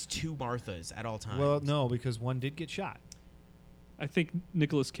 to be at least two Marthas at all times. Well, no, because one did get shot. I think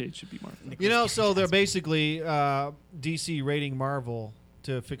Nicolas Cage should be Martha. You know, so they're basically DC rating Marvel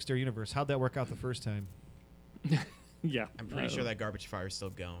to fix their universe. How'd that work out the first time? Yeah, I'm pretty sure that garbage fire is still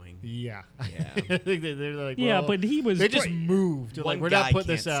going. Yeah. Yeah. I think they're like, Yeah, well, but he was. they just moved. Like, One we're guy not putting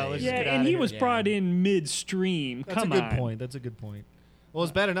this can't out. say Let's it. just Yeah, get and outta he here. was Yeah. brought in midstream. That's Come a good on. point. That's a good point. Well,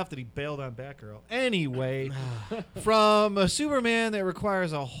 it's bad enough that he bailed on Batgirl. Anyway, from a Superman that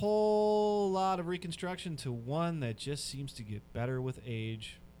requires a whole lot of reconstruction to one that just seems to get better with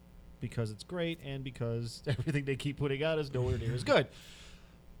age because it's great and because everything they keep putting out is nowhere near as good.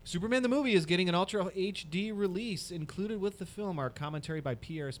 Superman the movie is getting an Ultra HD release. Included with the film are commentary by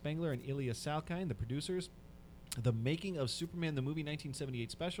Pierre Spengler and Ilya Salkind, the producers. The Making of Superman the Movie 1978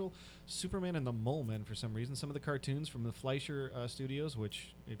 special, Superman and the Mole Men for some reason, some of the cartoons from the Fleischer Studios,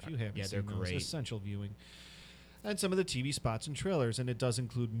 which if you haven't Yeah, seen they're those, great. essential viewing, and some of the TV spots and trailers, and it does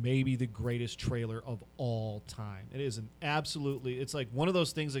include maybe the greatest trailer of all time. It is it's like one of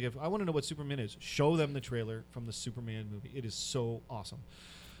those things, like if I want to know what Superman is, show them the trailer from the Superman movie. It is so awesome.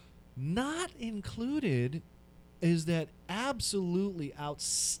 Not included is that absolutely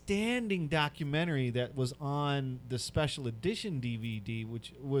outstanding documentary that was on the special edition DVD,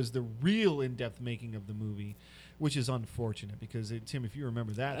 which was the real in-depth making of the movie, which is unfortunate because, Tim, if you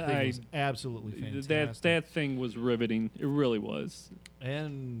remember, that thing was absolutely fantastic. That thing was riveting. It really was.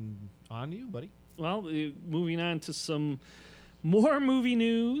 And on you, buddy. Well, moving on to some more movie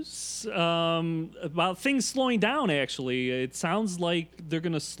news about things slowing down, actually. It sounds like they're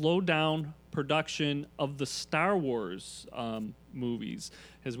going to slow down production of the Star Wars movies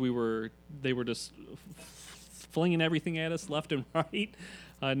as they were just flinging everything at us left and right.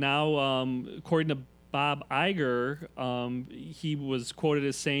 Now, according to Bob Iger, he was quoted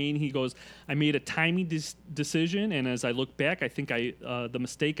as saying, he goes, "I made a timing decision, and as I look back, I think the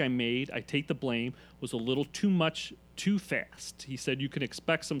mistake I made, I take the blame, was a little too much too fast." He said, "You can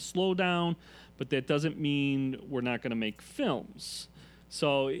expect some slowdown, but that doesn't mean we're not going to make films."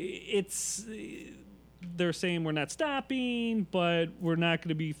 So they're saying we're not stopping, but we're not going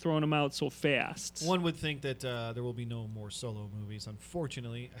to be throwing them out so fast. One would think that there will be no more solo movies.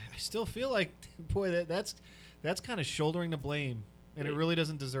 Unfortunately, I still feel like, boy, that's kind of shouldering the blame, and it really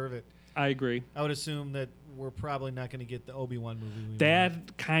doesn't deserve it. I agree. I would assume that we're probably not going to get the Obi-Wan movie. We That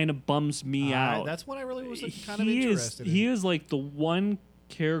want. kind of bums me out. That's when I really was kind of interested. He is like the one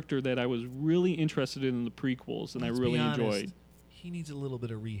character that I was really interested in the prequels, and Let's I be really honest, enjoyed. He needs a little bit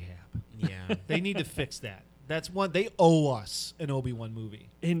of rehab. Yeah. They need to fix that. That's one. They owe us an Obi-Wan movie.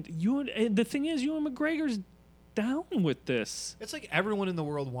 And the thing is, Ewan McGregor's down with this. It's like everyone in the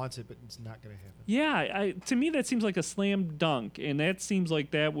world wants it, but it's not going to happen. Yeah, to me that seems like a slam dunk, and that seems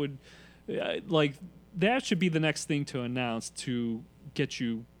like that would, that should be the next thing to announce to get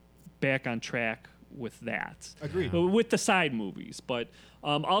you back on track with that. Agreed. With the side movies, but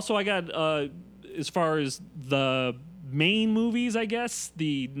also I got as far as the main movies, I guess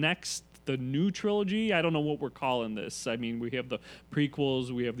the new trilogy. I don't know what we're calling this. I mean, we have the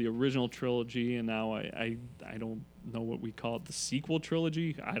prequels, we have the original trilogy, and now I don't know what we call it. The sequel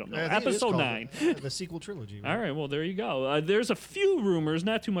trilogy. I don't know. I think it is Episode called 9. the sequel trilogy. Right? All right, well there you go. There's a few rumors,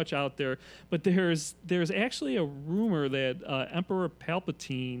 not too much out there, but there's actually a rumor that Emperor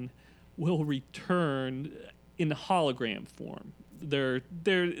Palpatine will return in hologram form.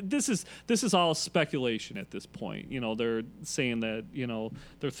 This is all speculation at this point. You know, they're saying that, you know,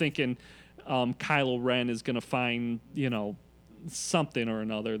 they're thinking Kylo Ren is going to find, you know, something or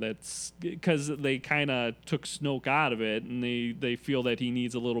another that's because they kind of took Snoke out of it, and they feel that he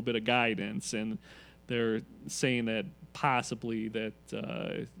needs a little bit of guidance, and they're saying that possibly that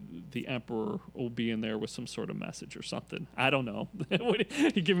the Emperor will be in there with some sort of message or something. I don't know.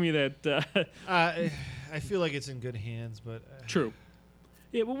 You give me that. I feel like it's in good hands, but True.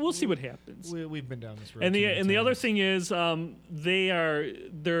 Yeah, well, we'll see what happens. we've been down this road. And too many the other times. thing is,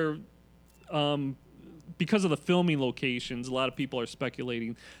 they're because of the filming locations, a lot of people are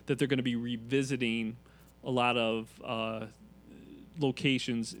speculating that they're going to be revisiting a lot of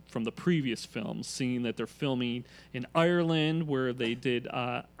locations from the previous films, seeing that they're filming in Ireland, where they did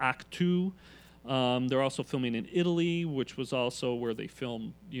Act 2. They're also filming in Italy, which was also where they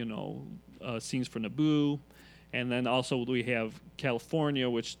filmed, you know, scenes for Naboo. And then also we have California,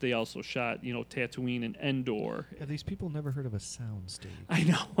 which they also shot, you know, Tatooine and Endor. Have these people never heard of a soundstage? I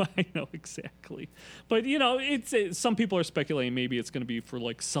know exactly. But, you know, it's some people are speculating maybe it's going to be for,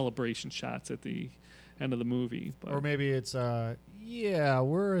 like, celebration shots at the end of the movie. But. Or maybe it's,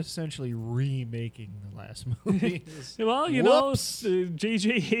 we're essentially remaking the last movie. Well, you Whoops. know,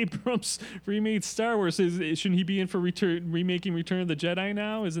 J.J. Abrams remade Star Wars. Shouldn't he be in for remaking Return of the Jedi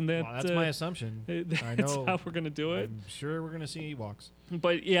now? Isn't that... Well, that's my assumption. I That's know. how we're going to do it. I'm sure we're going to see Ewoks.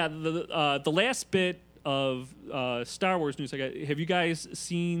 But, yeah, the last bit of Star Wars news I got, have you guys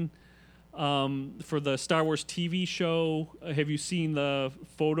seen... for the Star Wars TV show, have you seen the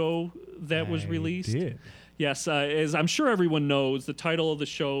photo that was released? Did. Yes, as I'm sure everyone knows, the title of the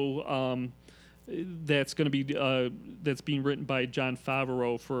show that's going to be that's being written by Jon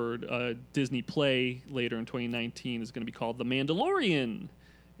Favreau for Disney Play later in 2019 is going to be called The Mandalorian.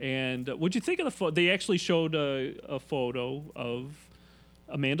 And what'd you think of the photo? They actually showed a photo of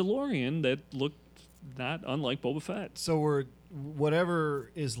a Mandalorian that looked not unlike Boba Fett. So we're whatever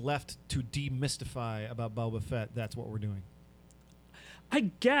is left to demystify about Boba Fett, that's what we're doing.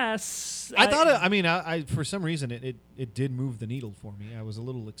 I guess. I thought. I for some reason it did move the needle for me. I was a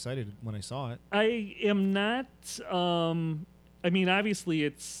little excited when I saw it. I am not. I mean, obviously,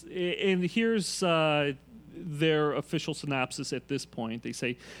 it's. And here's their official synopsis at this point. They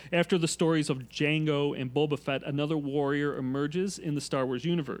say, after the stories of Jango and Boba Fett, another warrior emerges in the Star Wars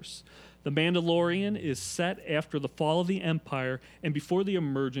universe. The Mandalorian is set after the fall of the Empire and before the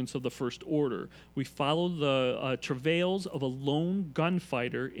emergence of the First Order. We follow the travails of a lone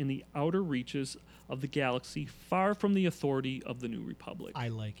gunfighter in the outer reaches of the galaxy, far from the authority of the New Republic. I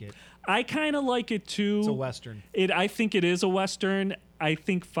like it. I kind of like it too. It's a Western. I think it is a Western. I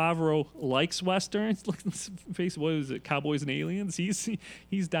think Favreau likes Westerns. Look at his face. What is it? Cowboys and Aliens?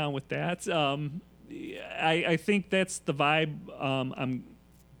 He's down with that. I think that's the vibe I'm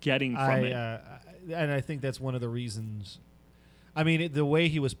getting from it. And I think that's one of the reasons. I mean, the way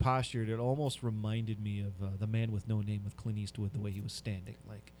he was postured, it almost reminded me of The Man with No Name with Clint Eastwood, the way he was standing.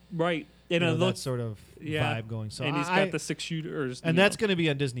 Like, right. And And it that looks, sort of yeah. vibe going. So and he's got the 6-shooters. And that's going to be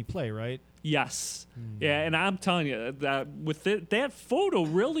on Disney Play, right? Yes. Yeah, and I'm telling you, that with that photo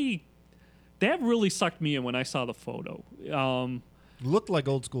really sucked me in when I saw the photo. Looked like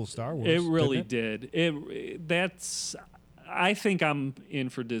old school Star Wars. It really didn't did. I think I'm in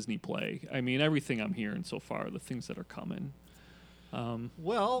for Disney Play. I mean, everything I'm hearing so far, the things that are coming.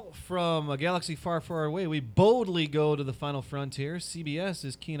 Well, from a galaxy far, far away, we boldly go to the final frontier. CBS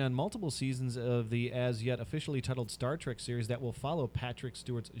is keen on multiple seasons of the as yet officially titled Star Trek series that will follow Patrick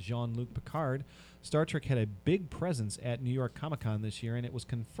Stewart's Jean-Luc Picard. Star Trek had a big presence at New York Comic Con this year, and it was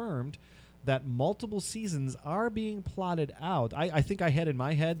confirmed that multiple seasons are being plotted out. I think I had in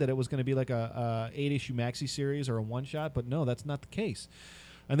my head that it was going to be like a 8-issue maxi series or a one-shot, but no, that's not the case.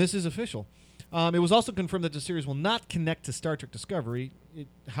 And this is official. It was also confirmed that the series will not connect to Star Trek Discovery.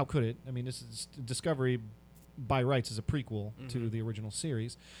 How could it? I mean, this is Discovery by rights is a prequel to the original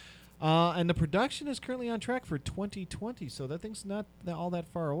series. And the production is currently on track for 2020, so that thing's not all that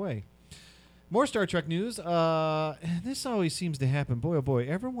far away. More Star Trek news. And this always seems to happen. Boy, oh boy.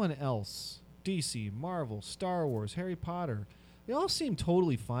 Everyone else, DC, Marvel, Star Wars, Harry Potter, they all seem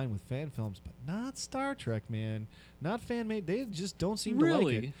totally fine with fan films, but not Star Trek, man. Not fan-made. They just don't seem to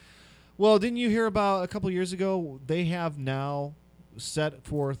like it. Well, didn't you hear about a couple years ago, they have now set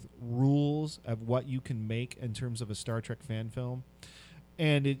forth rules of what you can make in terms of a Star Trek fan film?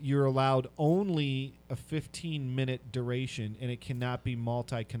 And you're allowed only a 15-minute duration, and it cannot be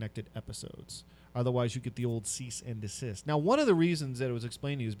multi-connected episodes. Otherwise, you get the old cease and desist. Now, one of the reasons that it was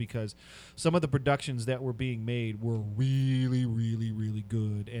explained to you is because some of the productions that were being made were really, really, really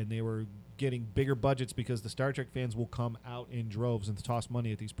good, and they were getting bigger budgets because the Star Trek fans will come out in droves and toss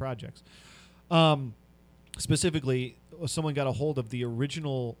money at these projects. Specifically, someone got a hold of the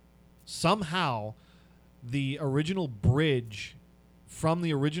original, somehow, the original bridge from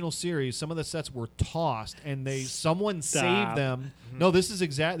the original series. Some of the sets were tossed, and someone saved them. No, this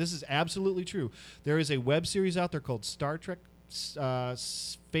is absolutely true. There is a web series out there called Star Trek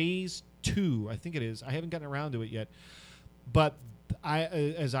Phase 2, I think it is. I haven't gotten around to it yet, but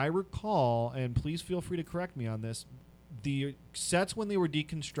as I recall, and please feel free to correct me on this, the sets when they were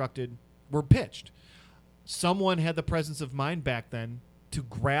deconstructed were pitched. Someone had the presence of mind back then to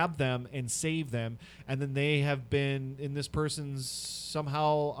grab them and save them, and then they have been in this person's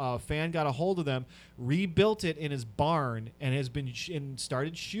somehow fan got a hold of them, rebuilt it in his barn, and has been and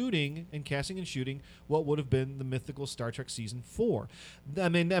started shooting and casting and shooting what would have been the mythical Star Trek season 4. I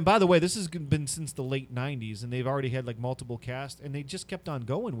mean, and by the way, this has been since the late 90s, and they've already had like multiple casts, and they just kept on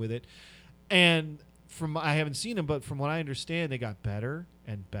going with it. And I haven't seen them, but from what I understand, they got better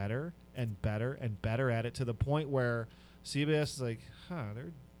and better and better and better at it, to the point where CBS is like,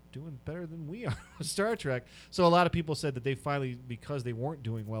 they're doing better than we are with Star Trek. So a lot of people said that they finally, because they weren't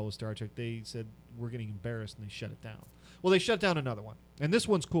doing well with Star Trek, they said, we're getting embarrassed, and they shut it down. Well, they shut down another one. And this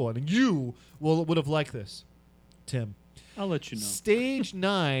one's cool. And you would have liked this, Tim. I'll let you know. Stage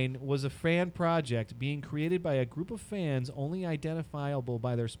 9 was a fan project being created by a group of fans only identifiable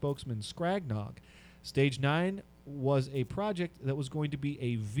by their spokesman, Scragnog. Stage 9 was a project that was going to be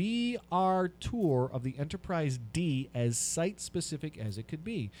a VR tour of the Enterprise D, as site-specific as it could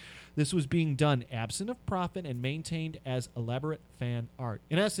be. This was being done absent of profit and maintained as elaborate fan art.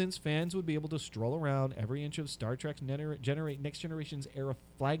 In essence, fans would be able to stroll around every inch of Star Trek's Next Generation's era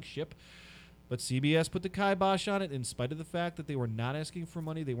flagship, but CBS put the kibosh on it in spite of the fact that they were not asking for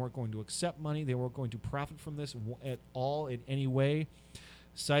money, they weren't going to accept money, they weren't going to profit from this at all in any way,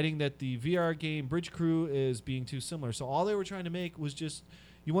 citing that the VR game Bridge Crew is being too similar. So all they were trying to make was just,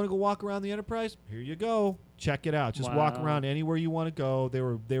 you want to go walk around the Enterprise? Here you go. Check it out. Just walk around anywhere you want to go. They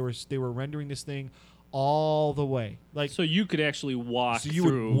were rendering this thing all the way. Like, so you could actually walk through. So you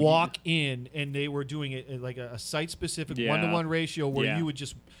would walk in, and they were doing it like a site-specific 1-to-1 ratio where you would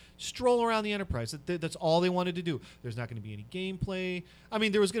just stroll around the Enterprise. That's all they wanted to do. There's not going to be any gameplay. I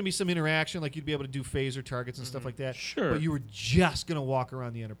mean, there was going to be some interaction, like you'd be able to do phaser targets and stuff like that. Sure. But you were just going to walk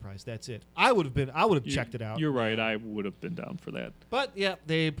around the Enterprise. That's it. I would have checked it out. You're right. I would have been down for that. But yeah,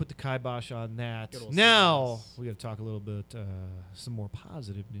 they put the kibosh on that. Now we got to talk a little bit some more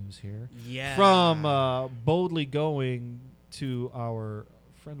positive news here. Yeah. From boldly going to our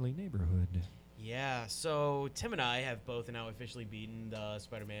friendly neighborhood. Yeah, so Tim and I have both now officially beaten the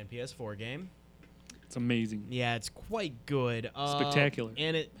Spider-Man PS4 game. It's amazing. Yeah, it's quite good. Spectacular.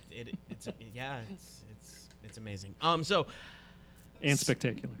 And it's amazing. And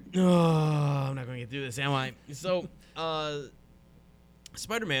spectacular. I'm not going to get through this, am I? So,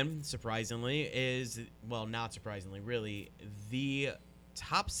 Spider-Man, surprisingly, not surprisingly, really, the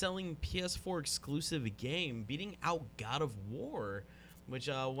top-selling PS4 exclusive game, beating out God of War. Which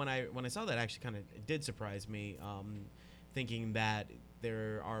when I saw that, actually kind of did surprise me, thinking that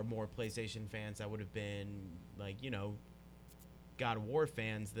there are more PlayStation fans that would have been God of War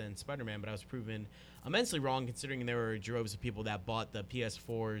fans than Spider-Man, but I was proven immensely wrong, considering there were droves of people that bought the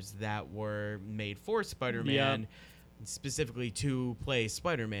PS4s that were made for Spider-Man, specifically to play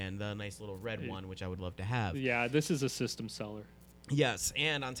Spider-Man, the nice little red one, which I would love to have. Yeah, this is a system seller. Yes,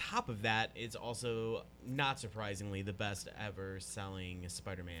 and on top of that, it's also, not surprisingly, the best ever selling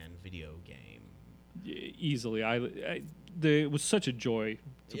Spider-Man video game. Easily. It was such a joy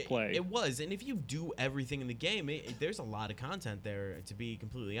to play. It was, and if you do everything in the game, there's a lot of content there. To be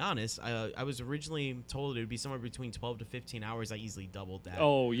completely honest, I was originally told it would be somewhere between 12 to 15 hours. I easily doubled that.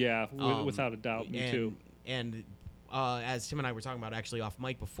 Oh yeah, without a doubt, me too. And as Tim and I were talking about actually off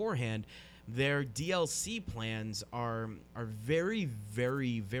mic beforehand, their DLC plans are very,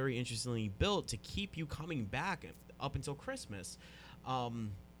 very, very interestingly built to keep you coming back up until Christmas.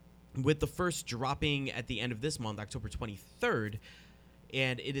 With the first dropping at the end of this month, October 23rd,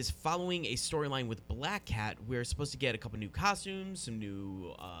 and it is following a storyline with Black Cat. We're supposed to get a couple new costumes, some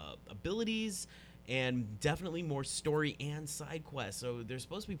new abilities, and definitely more story and side quests. So there's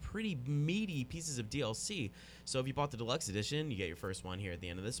supposed to be pretty meaty pieces of DLC. So if you bought the deluxe edition, you get your first one here at the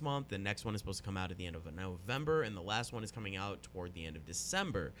end of this month. The next one is supposed to come out at the end of November, and the last one is coming out toward the end of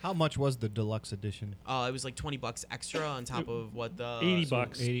December. How much was the deluxe edition? It was like $20 extra on top of what the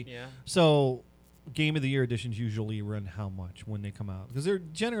 $80. 80. Yeah. So, Game of the Year editions usually run how much when they come out? Because they're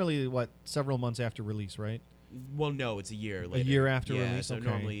generally several months after release, right? Well, no, it's a year later. year after yeah, release? So Okay.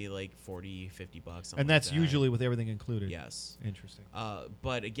 normally like $40, $50. And that's like that. usually with everything included. Yes. Interesting.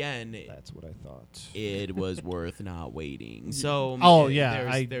 But again, That's what I thought. it was worth not waiting. So Oh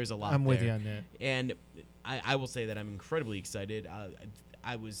yeah, there's a lot. I'm with there. you on that. And I will say that I'm incredibly excited.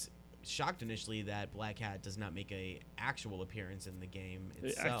 I was shocked initially that Black Hat does not make a actual appearance in the game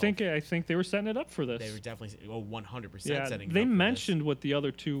itself. I think they were setting it up for this. They were definitely 100% yeah, setting it they up for mentioned what the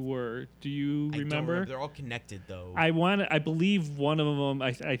other two were. Do you this. I don't remember? They're all connected though. I believe one of them.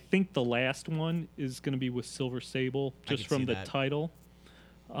 I think the last one is going to be with Silver Sable, I just could from see the that. title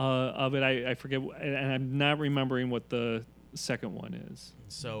of it. I forget, and I'm not remembering what the second one is.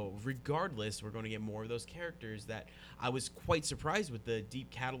 So regardless, we're going to get more of those characters that I was quite surprised with the deep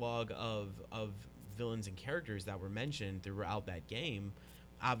catalog of villains and characters that were mentioned throughout that game.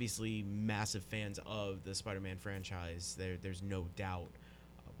 Obviously, massive fans of the Spider-Man franchise. There's no doubt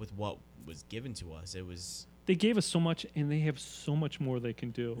with what was given to us. It was They gave us so much, and they have so much more they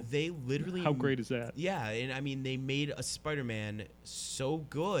can do. they literally How great is that? Yeah, and I mean they made a Spider-Man so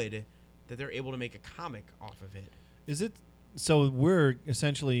good that they're able to make a comic off of it. Is it so? We're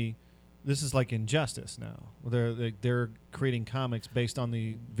essentially this is like Injustice now. They're creating comics based on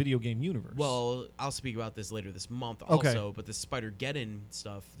the video game universe. Well, I'll speak about this later this month Okay. also, but the Spider-Geddon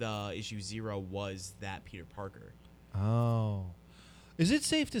stuff, the issue 0 was that Peter Parker. Oh, is it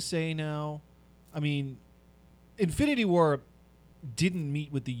safe to say now? I mean, Infinity War didn't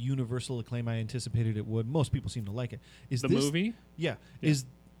meet with the universal acclaim I anticipated it would. Most people seem to like it. Is The this, movie? Yeah. Is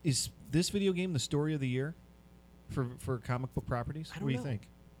this video game the story of the year for comic book properties? I What do you don't know. think?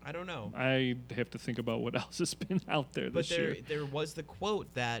 I don't know. I have to think about what else has been out there But this year. there was the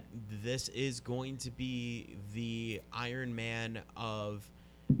quote that this is going to be the Iron Man of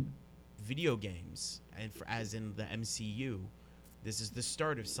video games, and as in the MCU. This is the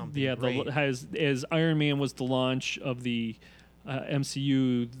start of something Yeah, great. as Iron Man was the launch of the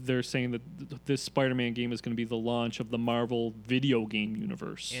MCU, they're saying that this Spider-Man game is going to be the launch of the Marvel video game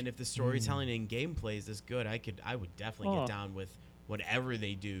universe. And if the storytelling and gameplay is this good, I would definitely Oh. get down with whatever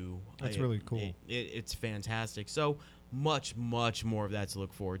they do. That's really cool. It's fantastic. So much more of that to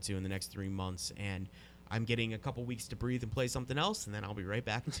look forward to in the next 3 months. And I'm getting a couple weeks to breathe and play something else, and then I'll be right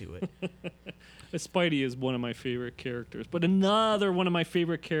back into it. Spidey is one of my favorite characters. But another one of my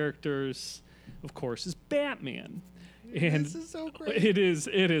favorite characters, of course, is Batman. And This is so great. It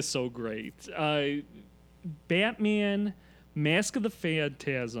is so great. Batman, Mask of the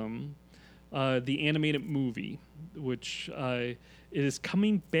Phantasm, the animated movie, which it is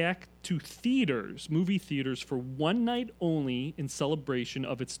coming back to movie theaters, for one night only in celebration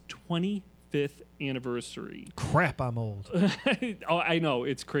of its 25th anniversary. Crap, I'm old. Oh, I know,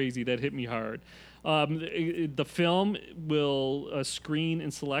 it's crazy. That hit me hard. The film will screen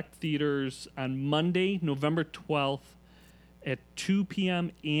in select theaters on Monday, November 12th at 2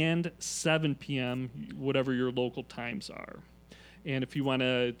 p.m. and 7 p.m., whatever your local times are. And if you want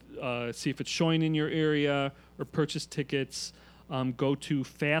to see if it's showing in your area or purchase tickets, go to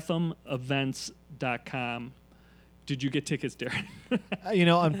fathomevents.com. Did you get tickets, Darren?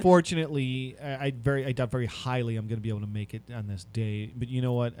 Unfortunately, I doubt very highly I'm going to be able to make it on this day. But you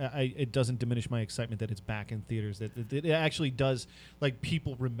know what? It doesn't diminish my excitement that it's back in theaters. That it actually does. Like,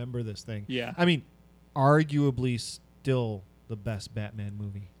 people remember this thing. Yeah. I mean, arguably still the best Batman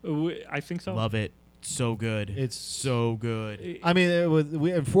movie. I think so. Love it. So good. It's so good. I mean,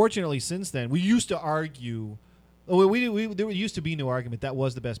 unfortunately, since then, we used to argue. There used to be no argument. That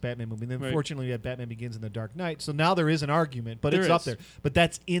was the best Batman movie. And then, Right. unfortunately, we had Batman Begins and The Dark Knight. So now there is an argument, but There it's up is. there. But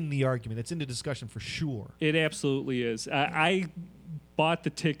that's in the argument. It's in the discussion for sure. It absolutely is. I bought the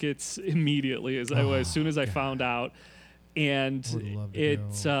tickets immediately as soon as I found out. and Would love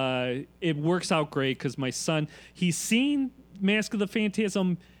to it works out great because my son, he's seen Mask of the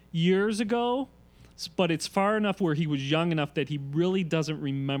Phantasm years ago, but it's far enough where he was young enough that he really doesn't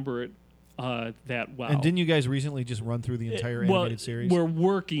remember it that well. And didn't you guys recently just run through the entire animated series? We're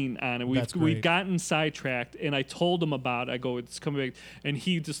working on it. That's We've great. gotten sidetracked, and I told him about it. I go, it's coming back, and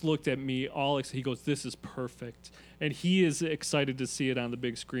he just looked at me he goes, this is perfect, and he is excited to see it on the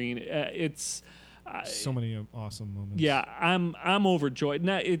big screen. It's So many awesome moments. yeah, I'm overjoyed.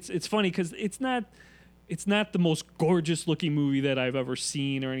 Now it's funny because it's not the most gorgeous looking movie that I've ever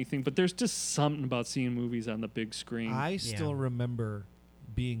seen or anything, but there's just something about seeing movies on the big screen. I still remember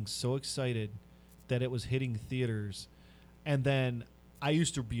being so excited that it was hitting theaters, and then I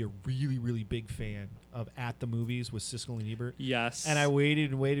used to be a really, really big fan of At the Movies with Siskel and Ebert. Yes. And I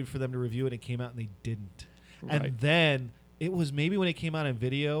waited and waited for them to review it, and it came out, and they didn't. Right. And then it was maybe when it came out on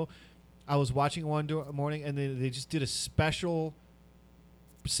video, I was watching one morning, and they just did a special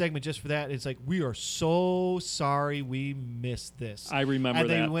segment just for that. It's like, we are so sorry we missed this. I remember and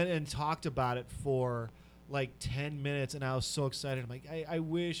that. they went and talked about it for like 10 minutes, and I was so excited. I'm like, I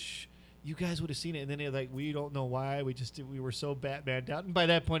wish you guys would have seen it. And then they're like, we don't know why. We were so Batmaned out. And by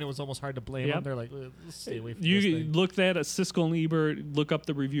that point, it was almost hard to blame them. They're like, let's stay away from this You thing. look at a Siskel and Ebert, look up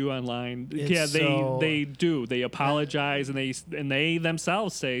the review online. It's They do. They apologize, and they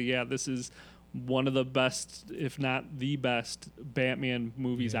themselves say, yeah, this is one of the best, if not the best, Batman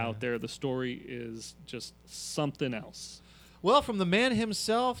movies out there. The story is just something else. Well, from the man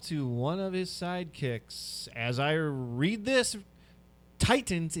himself to one of his sidekicks, as I read this,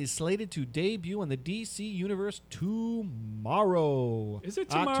 Titans is slated to debut on the DC Universe tomorrow. Is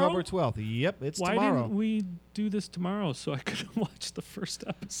it tomorrow? October 12th. Yep, it's Why tomorrow. didn't we do this tomorrow so I could watch the first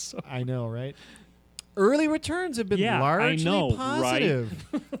episode? I know, right? Early returns have been Yeah, largely I know, right? positive.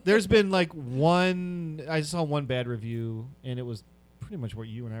 There's been like I saw one bad review, and it was pretty much what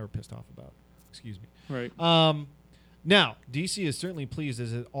you and I were pissed off about. Excuse me. Right. Now, DC is certainly pleased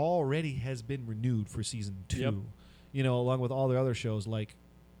as it already has been renewed for season 2. Yep. You know, along with all their other shows like,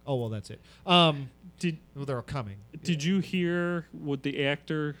 oh, well, that's it. They're coming. Did you hear what the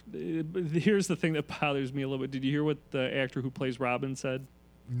actor? Here's the thing that bothers me a little bit. Did you hear what the actor who plays Robin said?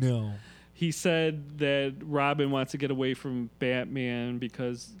 No. He said that Robin wants to get away from Batman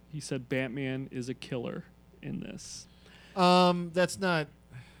because he said Batman is a killer in this. That's not.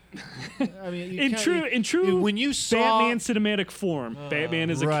 I mean, In true, when you saw Batman cinematic form, Batman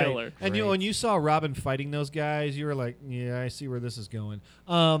is a right. killer. And when you saw Robin fighting those guys, you were like, yeah, I see where this is going.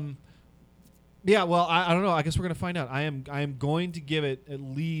 Yeah, well, I don't know. I guess we're gonna find out. I am going to give it at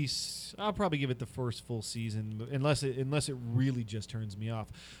least. I'll probably give it the first full season, unless it really just turns me off.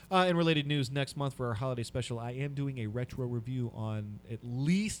 In related news, next month for our holiday special, I am doing a retro review on at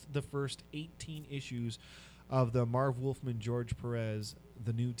least the first 18 issues of the Marv Wolfman, George Perez,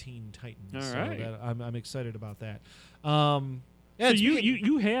 the new Teen Titans. All so right. I'm excited about that. So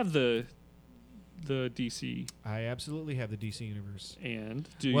you have the DC, I absolutely have the DC universe. and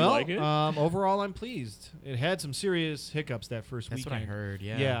do you Well, like it? overall, I'm pleased. It had some serious hiccups that first That's weekend. what I heard.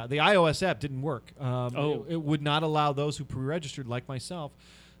 Yeah. Yeah, the iOS app didn't work. Oh. It would not allow those who pre-registered, like myself,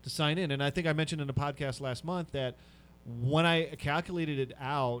 to sign in. And I think I mentioned in a podcast last month that when I calculated it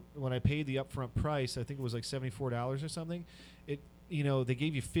out, when I paid the upfront price, I think it was like $74 or something. They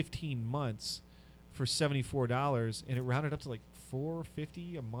gave you 15 months for $74, and it rounded up to like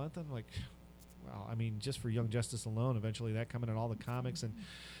 $4.50 a month. I'm like, well, I mean, just for Young Justice alone, eventually that coming in all the comics and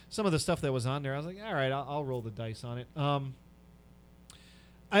some of the stuff that was on there, I was like, all right, I'll roll the dice on it.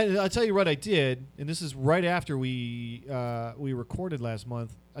 I'll tell you what I did, and this is right after we recorded last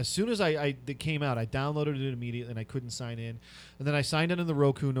month. As soon as it came out, I downloaded it immediately, and I couldn't sign in. And then I signed in on the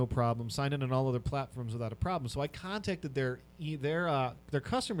Roku, no problem. Signed in on all other platforms without a problem. So I contacted their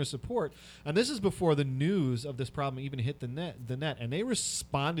customer support, and this is before the news of this problem even hit the net. And they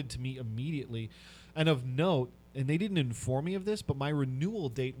responded to me immediately. And of note, and they didn't inform me of this, but my renewal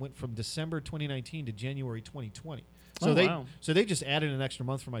date went from December 2019 to January 2020. So wow. they just added an extra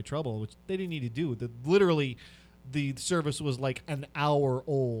month for my trouble, which they didn't need to do. Literally, the service was like an hour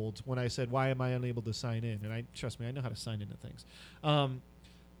old when I said, why am I unable to sign in? And trust me, I know how to sign into things.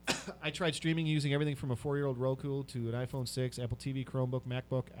 I tried streaming using everything from a 4-year-old Roku to an iPhone 6, Apple TV, Chromebook,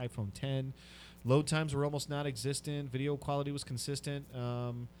 MacBook, iPhone 10. Load times were almost non-existent. Video quality was consistent.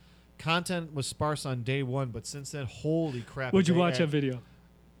 Content was sparse on day one, but since then, holy crap. Would you watch that that video?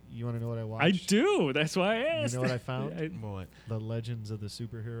 You want to know what I watched? I do. That's why I asked. You know what I found? What? The Legends of the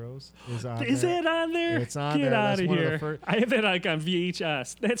Superheroes is on Is there. it on there? It's on Get there. out That's of one of the here. first- I have that like on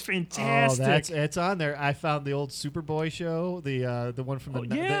VHS. That's fantastic. It's on there. I found the old Superboy show, the one from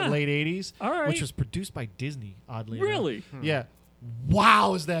the yeah. late 80s, All right. which was produced by Disney, oddly enough. Really? Yeah.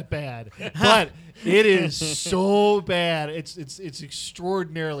 Wow, is that bad? But it is so bad. It's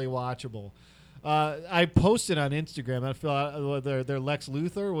extraordinarily watchable. I posted on Instagram. I feel their Lex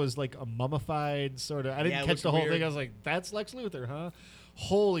Luthor was like a mummified sort of. I didn't Yeah, it catch looked the whole weird. thing. I was like, "That's Lex Luthor, huh?"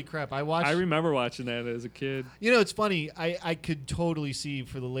 Holy crap! I watched. I remember watching that as a kid. You know, it's funny. I could totally see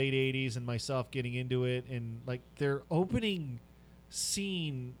for the late '80s and myself getting into it, and like their opening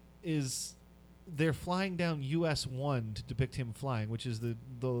scene is they're flying down US 1 to depict him flying, which is the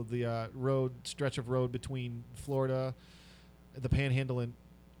road stretch of road between Florida, the Panhandle, and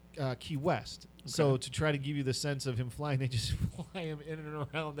Key West. So to try to give you the sense of him flying, they just fly him in and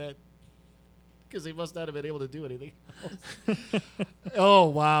around that because they must not have been able to do anything else. Oh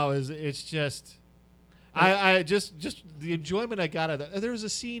wow! It's just I just the enjoyment I got out of that. There was a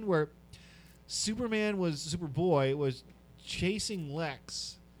scene where Superboy was chasing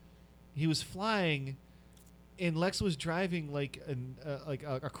Lex. He was flying, and Lex was driving like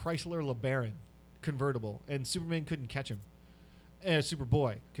a Chrysler LeBaron convertible, and Superman couldn't catch him.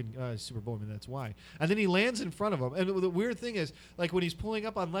 Superboy couldn't. Superboy, I mean, that's why. And then he lands in front of him. And the weird thing is, like when he's pulling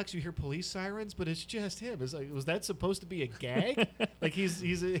up on Lex, you hear police sirens, but it's just him. It's like, was that supposed to be a gag? Like he's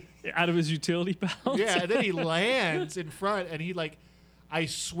Out of his utility belt. yeah. And then he lands in front, and he like, I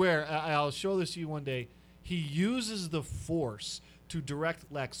swear, I'll show this to you one day. He uses the force to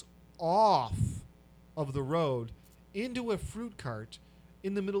direct Lex off of the road into a fruit cart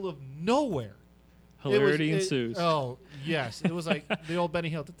in the middle of nowhere. Hilarity ensues. Oh, yes. It was like the old Benny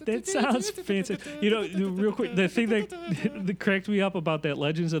Hill. That sounds fancy. You know, real quick, the thing that cracked me up about that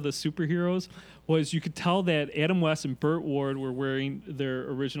Legends of the Superheroes was you could tell that Adam West and Burt Ward were wearing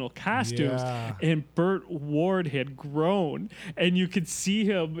their original costumes, Yeah. and Burt Ward had grown, and you could see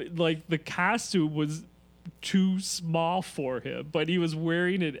him, like, the costume was too small for him, but he was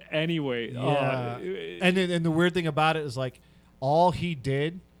wearing it anyway. Yeah. And the weird thing about it is like all he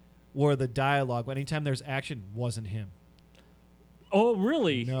did were the dialogue. Anytime there's action, wasn't him. Oh,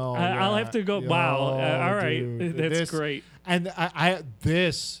 really? No, I'll yeah. have to go. Oh, Wow. All right. dude. That's This- great. And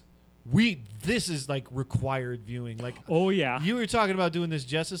this is like required viewing. Like Oh, yeah. you were talking about doing this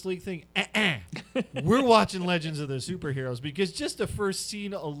Justice League thing. We're watching Legends of the Superheroes because just the first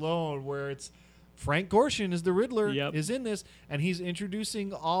scene alone where it's Frank Gorshin is the Riddler Yep. is in this, and he's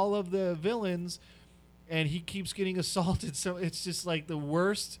introducing all of the villains, and he keeps getting assaulted. So it's just like the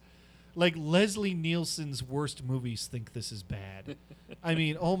worst. Like Leslie Nielsen's worst movies think this is bad. I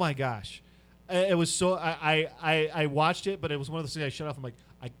mean, oh my gosh, it was so. I watched it, but it was one of those things I shut off. I'm like,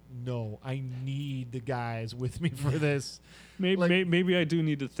 I need the guys with me for this. Maybe I do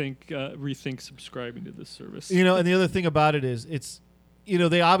need to rethink subscribing to this service. You know, and the other thing about it is, it's, you know,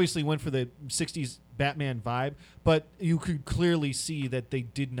 they obviously went for the '60s Batman vibe, but you could clearly see that they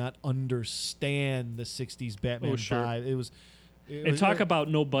did not understand the '60s Batman Oh, sure. vibe. It was. And talk about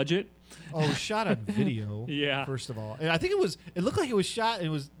no budget. Oh, it was shot on video. Yeah. First of all, and I think it looked like it was shot. And it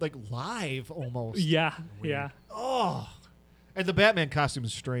was like live almost. Yeah, yeah, Oh, and the Batman costume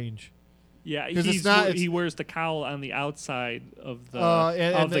is strange. yeah. 'Cause it's not- He wears the cowl on the outside of the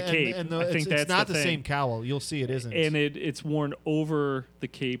And cape. and I think that's it's not the thing. same cowl. You'll see it isn't. And it's worn over the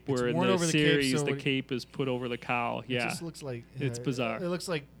cape, where in worn the over the cape, series so the it- cape is put over the cowl. It Yeah, just looks like It's bizarre. It looks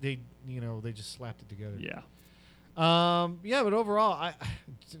like they just slapped it together. yeah. Yeah, but overall,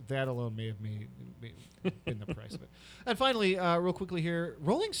 that alone may have been the price of it. And finally, real quickly here,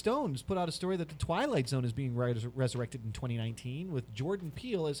 Rolling Stones put out a story that The Twilight Zone is being resurrected in 2019 with Jordan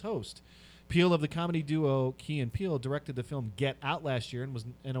Peele as host. Peele of the comedy duo Key and Peele directed the film Get Out last year and was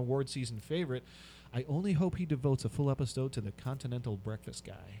an award season favorite. I only hope he devotes a full episode to the Continental Breakfast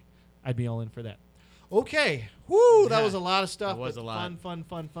Guy. I'd be all in for that. Okay. Woo, that was a lot of stuff. That was but a lot.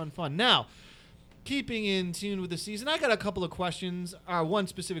 Fun. Now, keeping in tune with the season, I got a couple of questions. One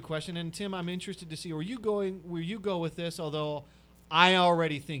specific question, and Tim, I'm interested to see where you go with this. Although I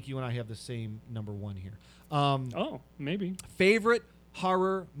already think you and I have the same number one here. Oh, maybe. Favorite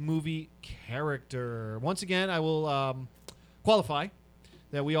horror movie character. Once again, I will qualify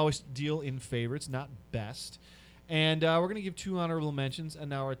that we always deal in favorites, not best. And we're going to give 2 honorable mentions and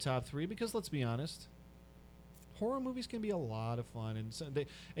now our top 3 because let's be honest, horror movies can be a lot of fun, and so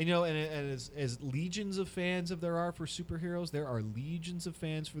as legions of fans there are for superheroes, there are legions of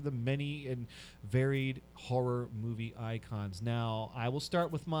fans for the many and varied horror movie icons. Now, I will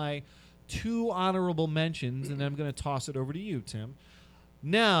start with my 2 honorable mentions, and then I'm going to toss it over to you, Tim.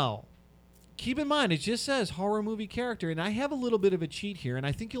 Now, keep in mind, it just says horror movie character, and I have a little bit of a cheat here, and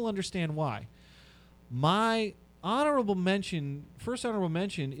I think you'll understand why. My first honorable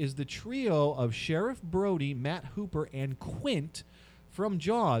mention is the trio of Sheriff Brody, Matt Hooper, and Quint from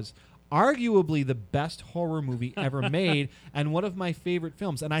Jaws. Arguably the best horror movie ever made and one of my favorite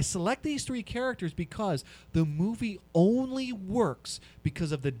films. And I select these three characters because the movie only works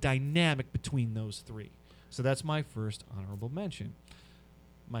because of the dynamic between those three. So that's my first honorable mention.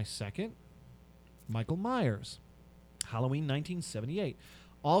 My second, Michael Myers, Halloween 1978.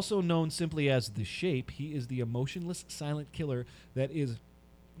 Also known simply as The Shape, he is the emotionless silent killer that is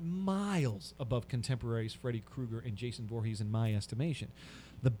miles above contemporaries Freddy Krueger and Jason Voorhees in my estimation.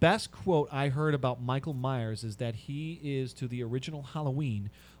 The best quote I heard about Michael Myers is that he is to the original Halloween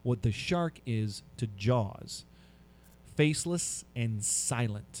what the shark is to Jaws. Faceless and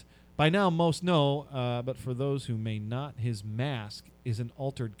silent. By now, most know, but for those who may not, his mask is an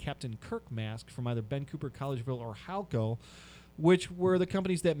altered Captain Kirk mask from either Ben Cooper, Collegeville, or Halco, which were the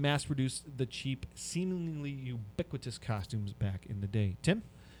companies that mass-produced the cheap, seemingly ubiquitous costumes back in the day. Tim?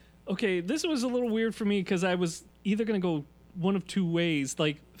 Okay, this was a little weird for me because I was either going to go one of two ways.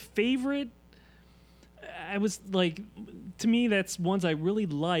 Like, favorite, I was like, to me, that's ones I really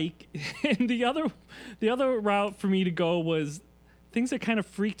like. And the other route for me to go was things that kind of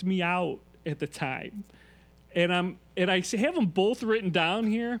freaked me out at the time. And I have them both written down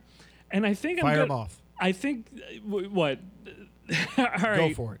here. And I think Fire them off. I think, what? All right.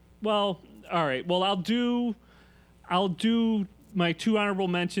 Go for it. Well, all right. Well, I'll do my two honorable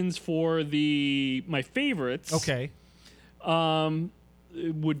mentions for my favorites. Okay.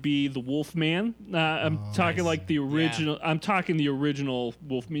 It would be the Wolfman. I'm talking like the original. Yeah. I'm talking the original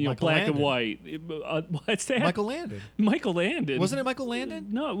Wolfman, black Landon. and white. What's that? Michael Landon. Michael Landon. Wasn't it Michael Landon?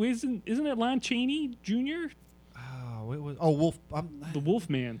 No, isn't it Lon Chaney Jr.? Oh, it was. Oh, The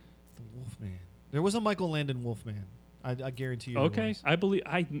Wolfman. The Wolfman. There was a Michael Landon Wolfman. I guarantee you. Okay, I believe.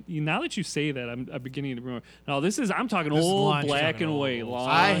 Now that you say that, I'm beginning to remember. No, I'm talking old black and white.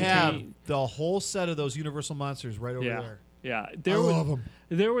 I have the whole set of those Universal monsters right over there. Yeah, I love them.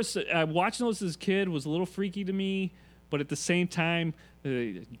 There was watching those as a kid was a little freaky to me, but at the same time,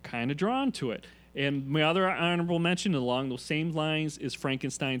 kind of drawn to it. And my other honorable mention along those same lines is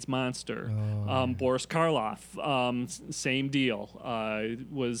Frankenstein's monster. Boris Karloff, same deal.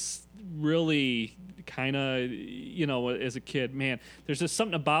 Was really kind of, as a kid, man, there's just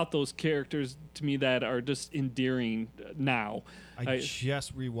something about those characters to me that are just endearing now. I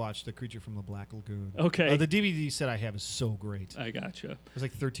just rewatched The Creature from the Black Lagoon. Okay. The DVD set I have is so great. I gotcha. There's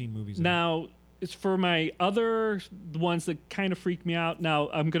like 13 movies. Now, it's for my other ones that kind of freaked me out. Now,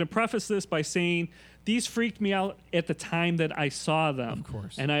 I'm going to preface this by saying these freaked me out at the time that I saw them. Of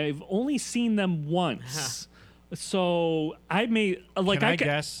course. And I've only seen them once. So I may Can I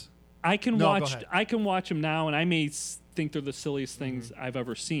guess? I can No, watch. go ahead. I can watch them now, and I may think they're the silliest things I've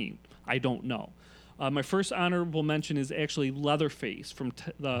ever seen. I don't know. My first honorable mention is actually Leatherface from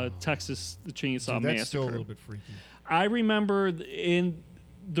the Texas Chainsaw Dude, Massacre. that's still a little bit freaky. I remember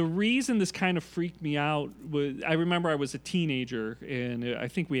the reason this kind of freaked me out was I remember I was a teenager and I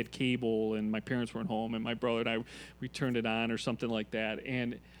think we had cable and my parents weren't home and my brother and we turned it on or something like that,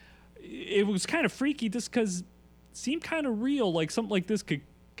 and it was kind of freaky just because it seemed kind of real, like something like this could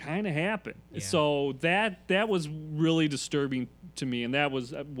kind of happen. Yeah. So that was really disturbing to me, and that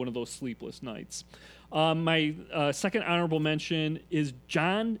was one of those sleepless nights. My second honorable mention is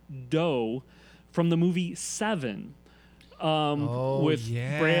John Doe from the movie Seven. With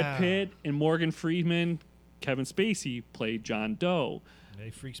Brad Pitt and Morgan Freeman. Kevin Spacey played John Doe.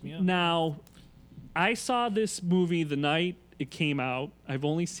 It freaks me out. Now, I saw this movie the night it came out. I've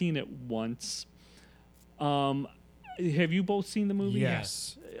only seen it once. Have you both seen the movie?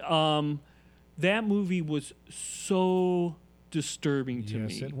 Yes. That movie was so disturbing to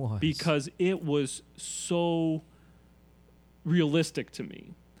me. Yes, it was. Because it was so realistic to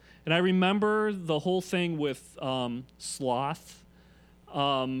me. And I remember the whole thing with Sloth.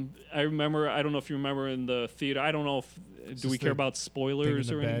 I remember, I don't know if you remember in the theater. I don't know if, do we care about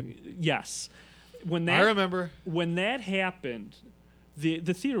spoilers or anything? Yes. I remember. When that happened, the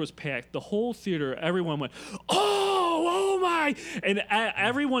theater was packed. The whole theater, everyone went, oh my. And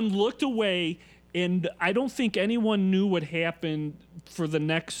everyone looked away, and I don't think anyone knew what happened for the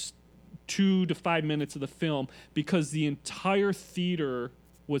next 2 to 5 minutes of the film because the entire theater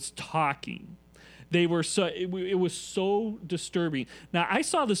was talking. They were so it was so disturbing. Now I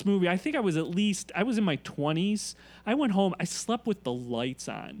saw this movie. I think I was in my 20s. I went home. I slept with the lights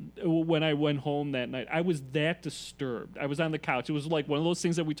on when I went home that night. I was that disturbed. I was on the couch. It was like one of those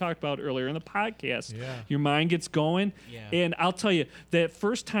things that we talked about earlier in the podcast. Yeah. Your mind gets going. Yeah. And I'll tell you, that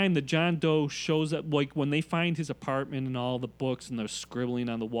first time that John Doe shows up, like when they find his apartment and all the books and they're scribbling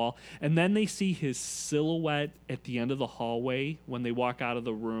on the wall, and then they see his silhouette at the end of the hallway when they walk out of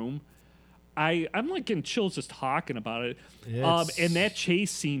the room. I'm like getting chills just talking about it. And that chase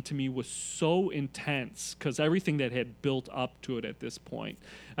scene to me was so intense because everything that had built up to it at this point.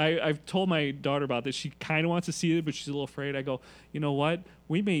 I've told my daughter about this. She kind of wants to see it, but she's a little afraid. I go, you know what?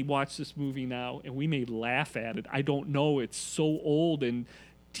 We may watch this movie now and we may laugh at it. I don't know. It's so old, and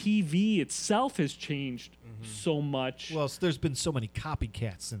TV itself has changed so much. Well, there's been so many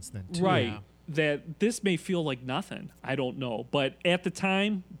copycats since then, too. Right. Yeah. That this may feel like nothing. I don't know. But at the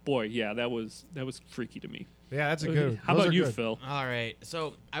time, boy, yeah, that was freaky to me. Yeah, that's a good. How those about are you, good. Phil? All right.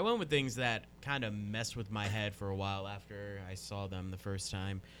 So I went with things that kind of messed with my head for a while after I saw them the first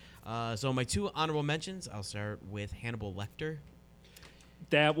time. So my 2 honorable mentions, I'll start with Hannibal Lecter.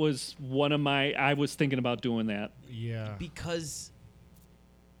 That was one of my. I was thinking about doing that. Yeah. Because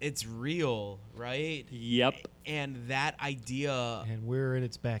it's real, right? Yep. And that idea, And we're in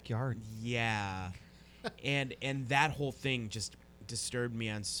its backyard. yeah. and that whole thing just disturbed me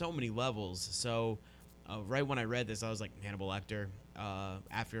on so many levels. So right when I read this, I was like, Hannibal Lecter,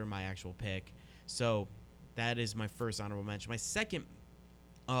 after my actual pick. So that is my first honorable mention. My second,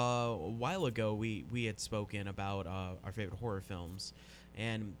 a while ago, we had spoken about our favorite horror films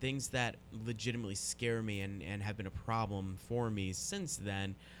and things that legitimately scare me and have been a problem for me since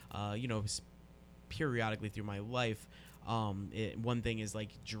then. Periodically through my life, one thing is like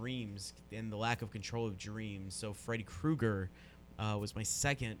dreams and the lack of control of dreams. So Freddy Krueger was my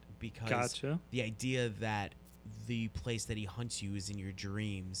second because Gotcha. the idea that the place that he hunts you is in your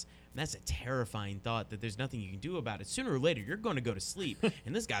dreams. And that's a terrifying thought that there's nothing you can do about it. Sooner or later, you're going to go to sleep,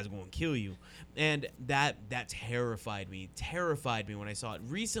 and this guy's going to kill you. And that terrified me. Terrified me when I saw it.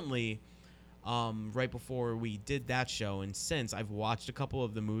 Recently, right before we did that show, and since I've watched a couple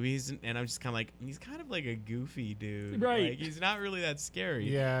of the movies, and I'm just kind of like, he's kind of like a goofy dude. Right. Like, he's not really that scary.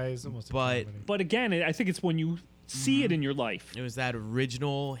 Yeah, it's almost a But- comedy. But again, I think it's when you see it in your life. It was that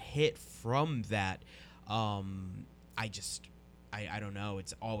original hit from that. I don't know.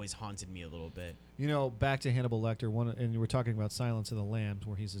 It's always haunted me a little bit. Back to Hannibal Lecter, and we're talking about Silence of the Lambs,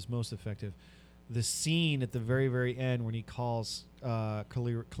 where he's his most effective. The scene at the very, very end when he calls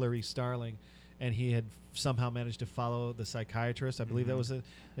Clarice Starling, and he had somehow managed to follow the psychiatrist. I believe that was it. And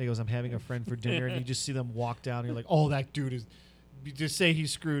he goes, "I'm having a friend for dinner," and you just see them walk down. And you're like, "Oh, that dude is." To say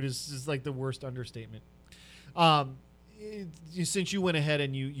he's screwed is like the worst understatement. Since you went ahead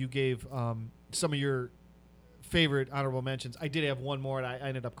and you gave some of your favorite honorable mentions, I did have one more, and I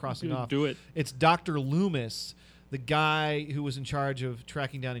ended up crossing off. Do it. It's Dr. Loomis, the guy who was in charge of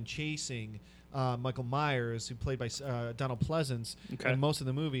tracking down and chasing Michael Myers, who played by Donald Pleasance in most of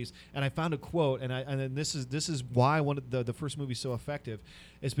the movies. And I found a quote, and this is why one of the first movie is so effective,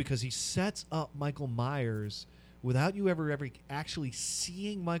 is because he sets up Michael Myers without you ever actually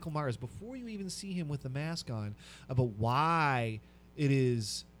seeing Michael Myers, before you even see him with the mask on, about why it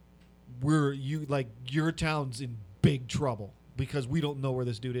is your town's in big trouble because we don't know where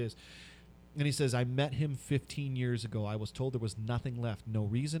this dude is. And he says, "I met him 15 years ago. I was told there was nothing left. No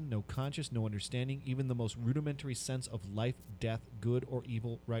reason, no conscience, no understanding, even the most rudimentary sense of life, death, good or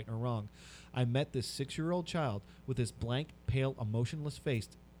evil, right or wrong. I met this 6-year-old child with his blank, pale, emotionless face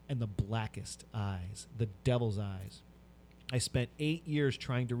and the blackest eyes, the devil's eyes. I spent 8 years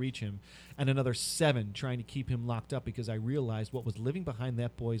trying to reach him and another 7 trying to keep him locked up because I realized what was living behind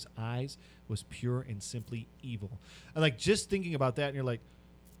that boy's eyes was pure and simply evil." And like just thinking about that, and you're like,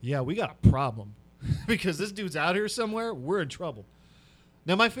 yeah, we got a problem because this dude's out here somewhere. We're in trouble.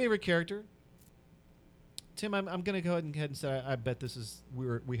 Now, my favorite character, Tim, I'm going to go ahead and say I bet this is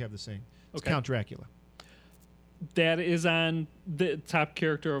we have the same. It's Okay. Count Dracula. That is on the top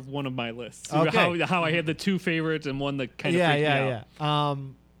character of one of my lists. Okay. How I had the 2 favorites and one that kind of freaked me out. Yeah.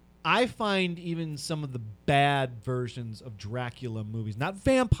 I find even some of the bad versions of Dracula movies, not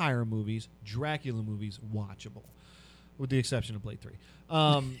vampire movies, Dracula movies, watchable, with the exception of Blade 3.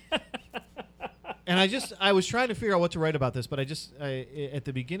 And I was trying to figure out what to write about this, but at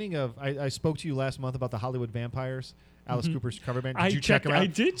the beginning of, I spoke to you last month about the Hollywood Vampires, Alice Cooper's cover band. Did you check them out? I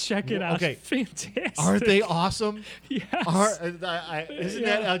did check it out. Okay. Fantastic. Aren't they awesome? Yes. Isn't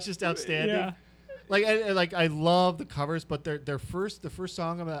that just outstanding? Yeah. I love the covers, but the first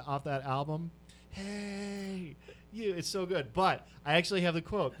song off that album, "Hey You," it's so good. But I actually have the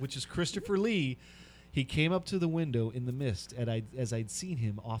quote, which is Christopher Lee He came up to the window in the mist as I'd seen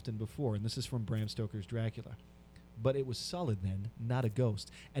him often before, and this is from Bram Stoker's Dracula. But it was solid then, not a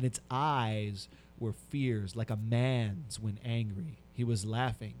ghost, and its eyes were fears like a man's when angry. He was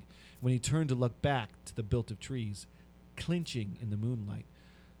laughing when he turned to look back to the built of trees, clinching in the moonlight,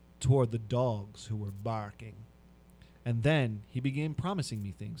 toward the dogs who were barking. And then he began promising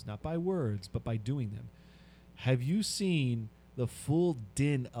me things, not by words, but by doing them. Have you seen the full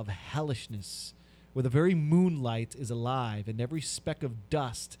din of hellishness, where the very moonlight is alive and every speck of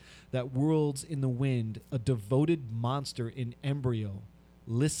dust that whirls in the wind a devoted monster in embryo?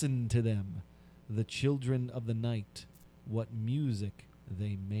 Listen to them, the children of the night, what music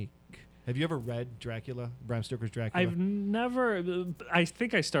they make. Have you ever read Dracula, Bram Stoker's Dracula? I've never. I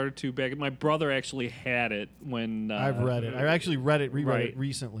think I started to back. My brother actually had it when. I've read it. I actually reread Right. it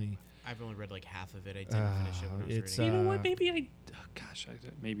recently. I've only read like half of it. I didn't finish it when I was it's, reading. You know Uh, what? Maybe I. Oh gosh,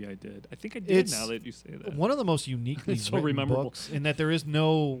 maybe I did. I think I did. It's Now that you say that. One of the most uniquely It's so written memorable. books in that there is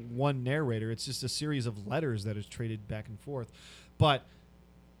no one narrator. It's just a series of letters that is traded back and forth. But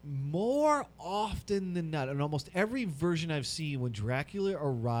more often than not, in almost every version I've seen, when Dracula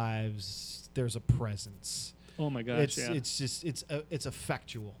arrives, there's a presence. Oh my gosh! It's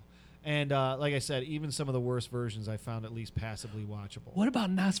effectual. And like I said, even some of the worst versions I found at least passably watchable. What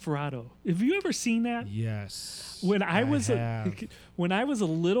about Nosferatu? Have you ever seen that? Yes. When I was have. when I was a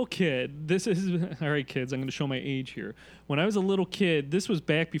little kid, this is all right, kids. I'm going to show my age here. When I was a little kid, this was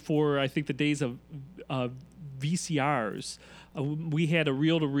back before I think the days of VCRs. We had a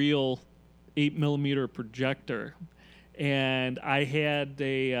reel-to-reel 8mm projector, and I had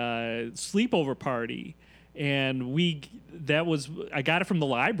a sleepover party, and I got it from the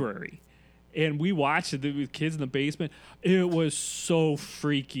library. And we watched it with kids in the basement. It was so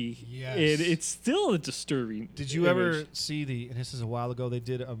freaky. Yes. It's still a disturbing. Did you ever see and this is a while ago, they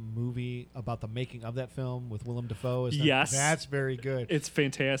did a movie about the making of that film with Willem Dafoe? Yes. That's very good. It's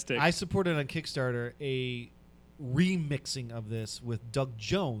fantastic. I supported on Kickstarter a remixing of this with Doug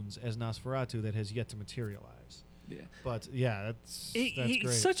Jones as Nosferatu that has yet to materialize. Yeah. But yeah, that's He's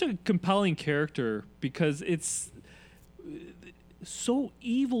great. such a compelling character because it's so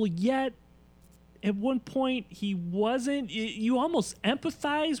evil, yet at one point he wasn't. You almost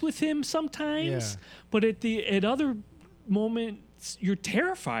empathize with him sometimes, Yeah. but at other moments you're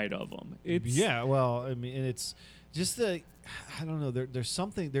terrified of him. Yeah, well, I mean, and it's just I don't know.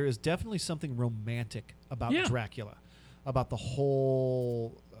 There is definitely something romantic about Yeah. Dracula, about the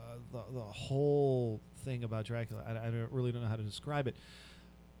whole the whole thing about Dracula. I really don't know how to describe it,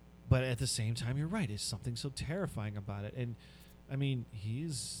 but at the same time, you're right. There's something so terrifying about it, and I mean,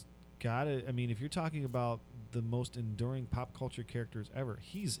 he's got it. I mean, if you're talking about the most enduring pop culture characters ever,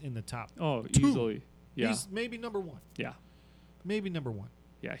 he's in the top. Oh, 2. easily. Yeah. He's maybe number 1. Yeah. Maybe number 1.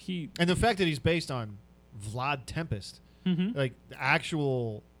 Yeah. And the fact that he's based on Vlad Tempest, Mhm. like the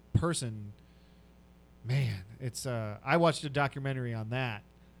actual person, man, it's. I watched a documentary on that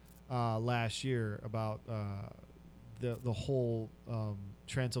last year about the whole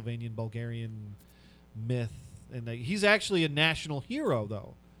Transylvanian Bulgarian myth, and he's actually a national hero,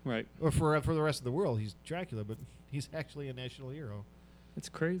 though. Right. Or for the rest of the world, he's Dracula, but he's actually a national hero. It's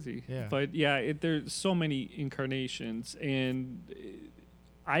crazy. Yeah. But yeah, there's so many incarnations, and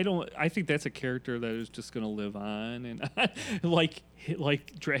I think that's a character that is just going to live on, and like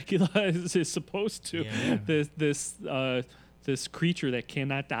Dracula is supposed to. Yeah. This creature that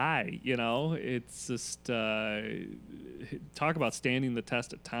cannot die. You know, it's just talk about standing the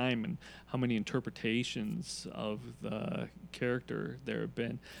test of time and how many interpretations of the character there have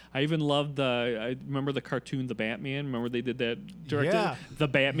been. I even loved I remember the cartoon The Batman. Remember they did that directed Yeah. The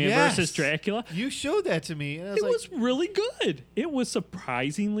Batman Yes. versus Dracula. You showed that to me, and I was It like, was really good. It was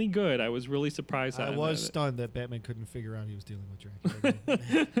surprisingly good. I was really surprised. I on was it. stunned that Batman couldn't figure out he was dealing with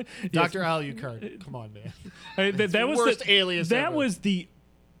Dracula. Dr. Alucard, come on, man. That was worst the, alias That ever. was the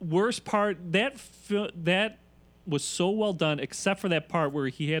worst part. That was so well done, except for that part where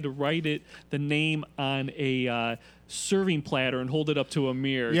he had to write the name on a serving platter and hold it up to a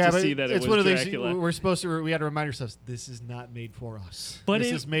mirror to but see that it it's was one of Dracula. things we're supposed to. We had to remind ourselves this is not made for us. But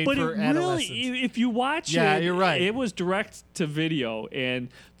this it, is made but for it adolescents. really, if you watch Yeah, it, you're right. It was direct to video, and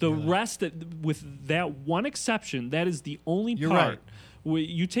the rest, with that one exception, that is the only You're part. right. Where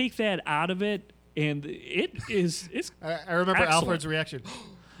you take that out of it, and it's I remember excellent. Alfred's reaction.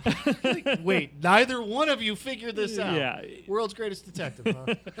 Like, wait, neither one of you figured this out. Yeah. World's greatest detective.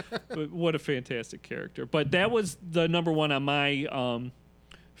 Huh? But what a fantastic character. But that was the number one on my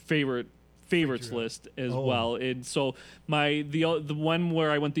favorites list as Oh. well. And so the one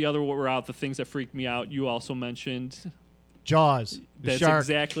where I went the other route, the things that freaked me out, you also mentioned. Jaws. The That's shark.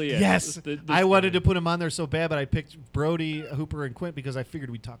 exactly it. Yes. The I wanted to put him on there so bad, but I picked Brody, Hooper, and Quint because I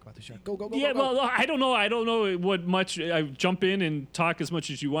figured we'd talk about the shark. Go, go, go, Yeah, go, go. well, I don't know what much. I jump in and talk as much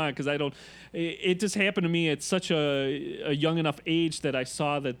as you want because I don't. It just happened to me at such a young enough age that I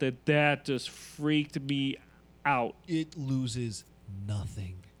saw that just freaked me out. It loses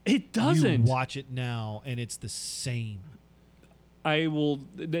nothing. It doesn't. You watch it now, and it's the same. I will.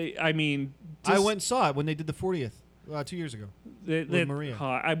 I mean, I went and saw it when they did the 40th 2 years ago. with Maria.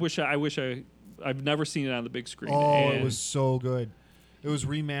 I've never seen it on the big screen. Oh, and it was so good. It was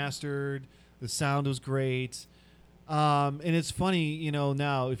remastered. The sound was great. And it's funny,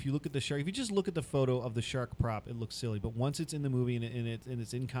 now if you look at the shark, if you just look at the photo of the shark prop, it looks silly. But once it's in the movie and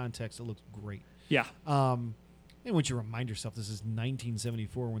it's in context, it looks great. Yeah. And once you remind yourself, this is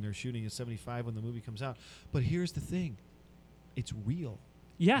 1974 when they're shooting, it's 75 when the movie comes out. But here's the thing. It's real.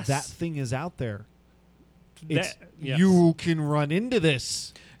 Yes. That thing is out there. Yes. You can run into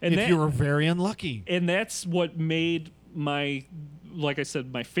this And if you're very unlucky. And that's what made like I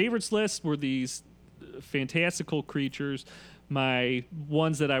said, my favorites list were these fantastical creatures. My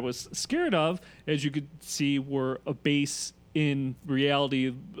ones that I was scared of, as you could see, were a base in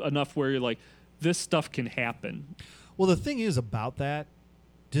reality enough where you're like, this stuff can happen. Well, the thing is about that,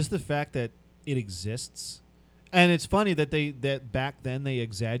 just the fact that it exists. And it's funny that back then they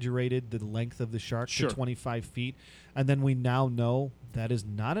exaggerated the length of the shark Sure. to 25 feet. And then we now know that is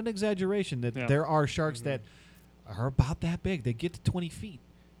not an exaggeration, that there are sharks that are about that big. They get to 20 feet.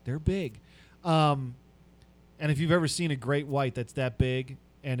 They're big. And if you've ever seen a great white that's that big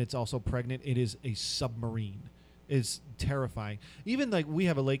and it's also pregnant, it is a submarine. It's terrifying. Even like we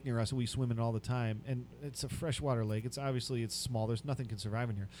have a lake near us and we swim in it all the time, and it's a freshwater lake. It's small. There's nothing can survive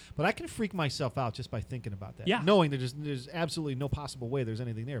in here. But I can freak myself out just by thinking about that. Yeah. Knowing that there's absolutely no possible way there's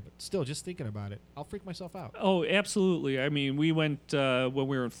anything there, but still just thinking about it, I'll freak myself out. Oh, absolutely. I mean, we went when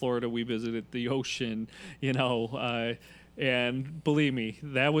we were in Florida. We visited the ocean, and believe me,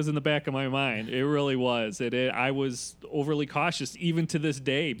 that was in the back of my mind. It really was. I was overly cautious even to this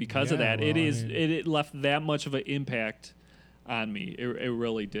day because of Yeah, that. well, It left that much of an impact on me. It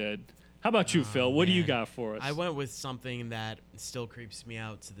really did. How about you, Phil? What do you man. got for us? I went with something that still creeps me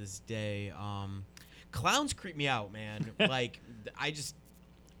out to this day. Clowns creep me out, man. I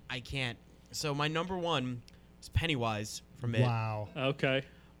can't. So my number one is Pennywise from It. Wow. Okay.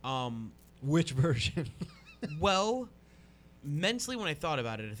 Which version? Well, mentally when I thought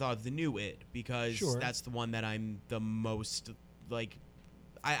about it, I thought of the new It because Sure. that's the one that I'm the most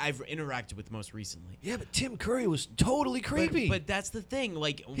I've interacted with most recently. Yeah, but Tim Curry was totally creepy. But that's the thing.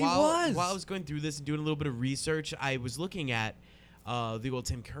 Like He while was. I was going through this and doing a little bit of research, I was looking at the old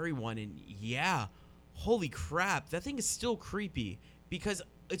Tim Curry one, and yeah, holy crap, that thing is still creepy because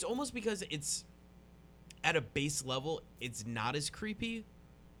it's almost because it's at a base level, it's not as creepy.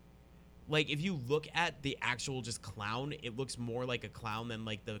 Like if you look at the actual just clown, it looks more like a clown than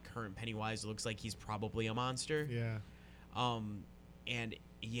like the current Pennywise. It looks like he's probably a monster. yeah. And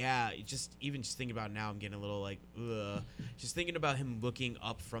yeah, just thinking about it now, I'm getting a little like, ugh. Just thinking about him looking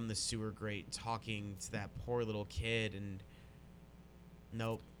up from the sewer grate, talking to that poor little kid, and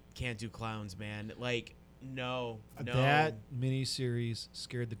nope, can't do clowns, man. Like, no. That miniseries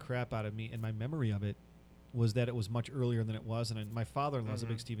scared the crap out of me, and my memory of it was that it was much earlier than it was. And my father-in-law's a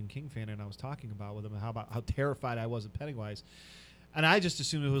big Stephen King fan, and I was talking about with him how terrified I was of Pennywise. And I just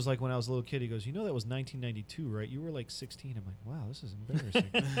assumed it was like when I was a little kid. He goes, that was 1992, right? You were like 16. I'm like, wow, this is embarrassing.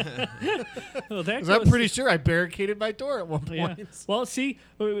 Well, 'Cause I'm pretty sure I barricaded my door at one point. Yeah. Well, see,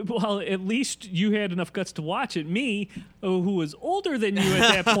 at least you had enough guts to watch it. Me, who was older than you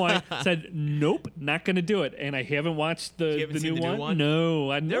at that point, said, nope, not going to do it. And I haven't watched the haven't new seen the new one. one?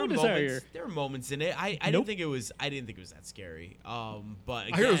 No, I had There no were desire. moments. There were moments in it. I Nope. didn't think it was. I didn't think it was that scary. But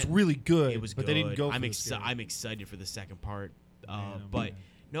again, I heard it was really good, It was but good. they didn't go for I'm the scary. I'm excited for the second part. Man, But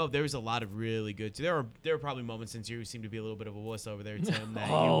no, there was a lot of really good. There were probably moments since you seem to be a little bit of a wuss over there, Tim, that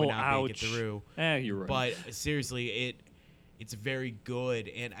you would not make it ouch. through. You're right. But seriously, it's very good,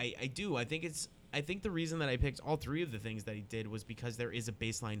 and I think the reason that I picked all three of the things that he did was because there is a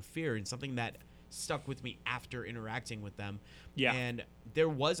baseline fear and something that stuck with me after interacting with them. Yeah. And there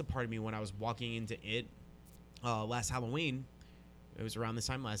was a part of me when I was walking into it last Halloween. It was around this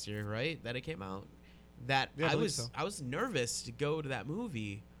time last year, right? That it came out. That Yeah, I I believe was so. I was nervous to go to that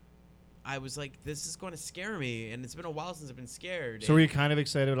movie. I was like, this is going to scare me, and it's been a while since I've been scared. So were you kind of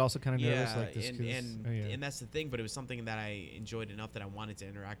excited, but also kind of nervous? Yeah, Like this, and that's the thing. But it was something that I enjoyed enough that I wanted to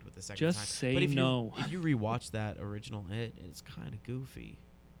interact with the second Just time. say but if no. if you rewatch that original It, it's kind of goofy.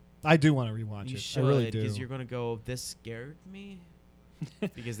 I do want to rewatch You it. should, I really do. because you're going to go, this scared me.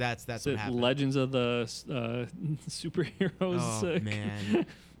 because that's Is what it happened. Legends of the superheroes. Oh man.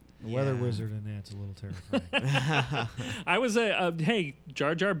 Weather Yeah. wizard, and that's a little terrifying. I was hey,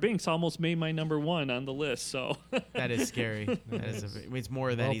 Jar Jar Binks almost made my number 1 on the list. So That is scary. That is. It's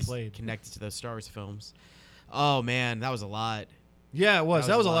more that Well he's played. connected to those Star Wars films. Oh man, that was a lot. Yeah, it was.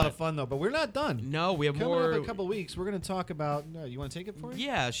 That was a lot lot. of fun, though. But we're not done. No, we have Coming more. up in a couple weeks, we're going to talk about. You want to take it for you?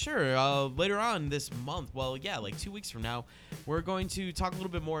 Yeah, sure. Later on this month, well, yeah, like 2 weeks from now, we're going to talk a little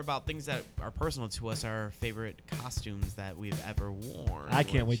bit more about things that are personal to us, our favorite costumes that we've ever worn. I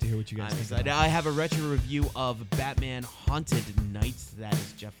can't wait to hear what you guys I'm think excited. about I have a retro review of Batman Haunted Nights. That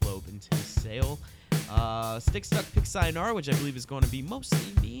is Jeff Loeb and Tim Sale. Stick Stuck Pick Sayonara, which I believe is going to be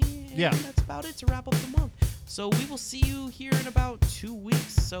mostly me. And Yeah. that's about it to wrap up the month. So we will see you here in about 2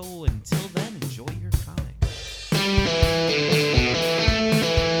 weeks. So until then, enjoy your comics.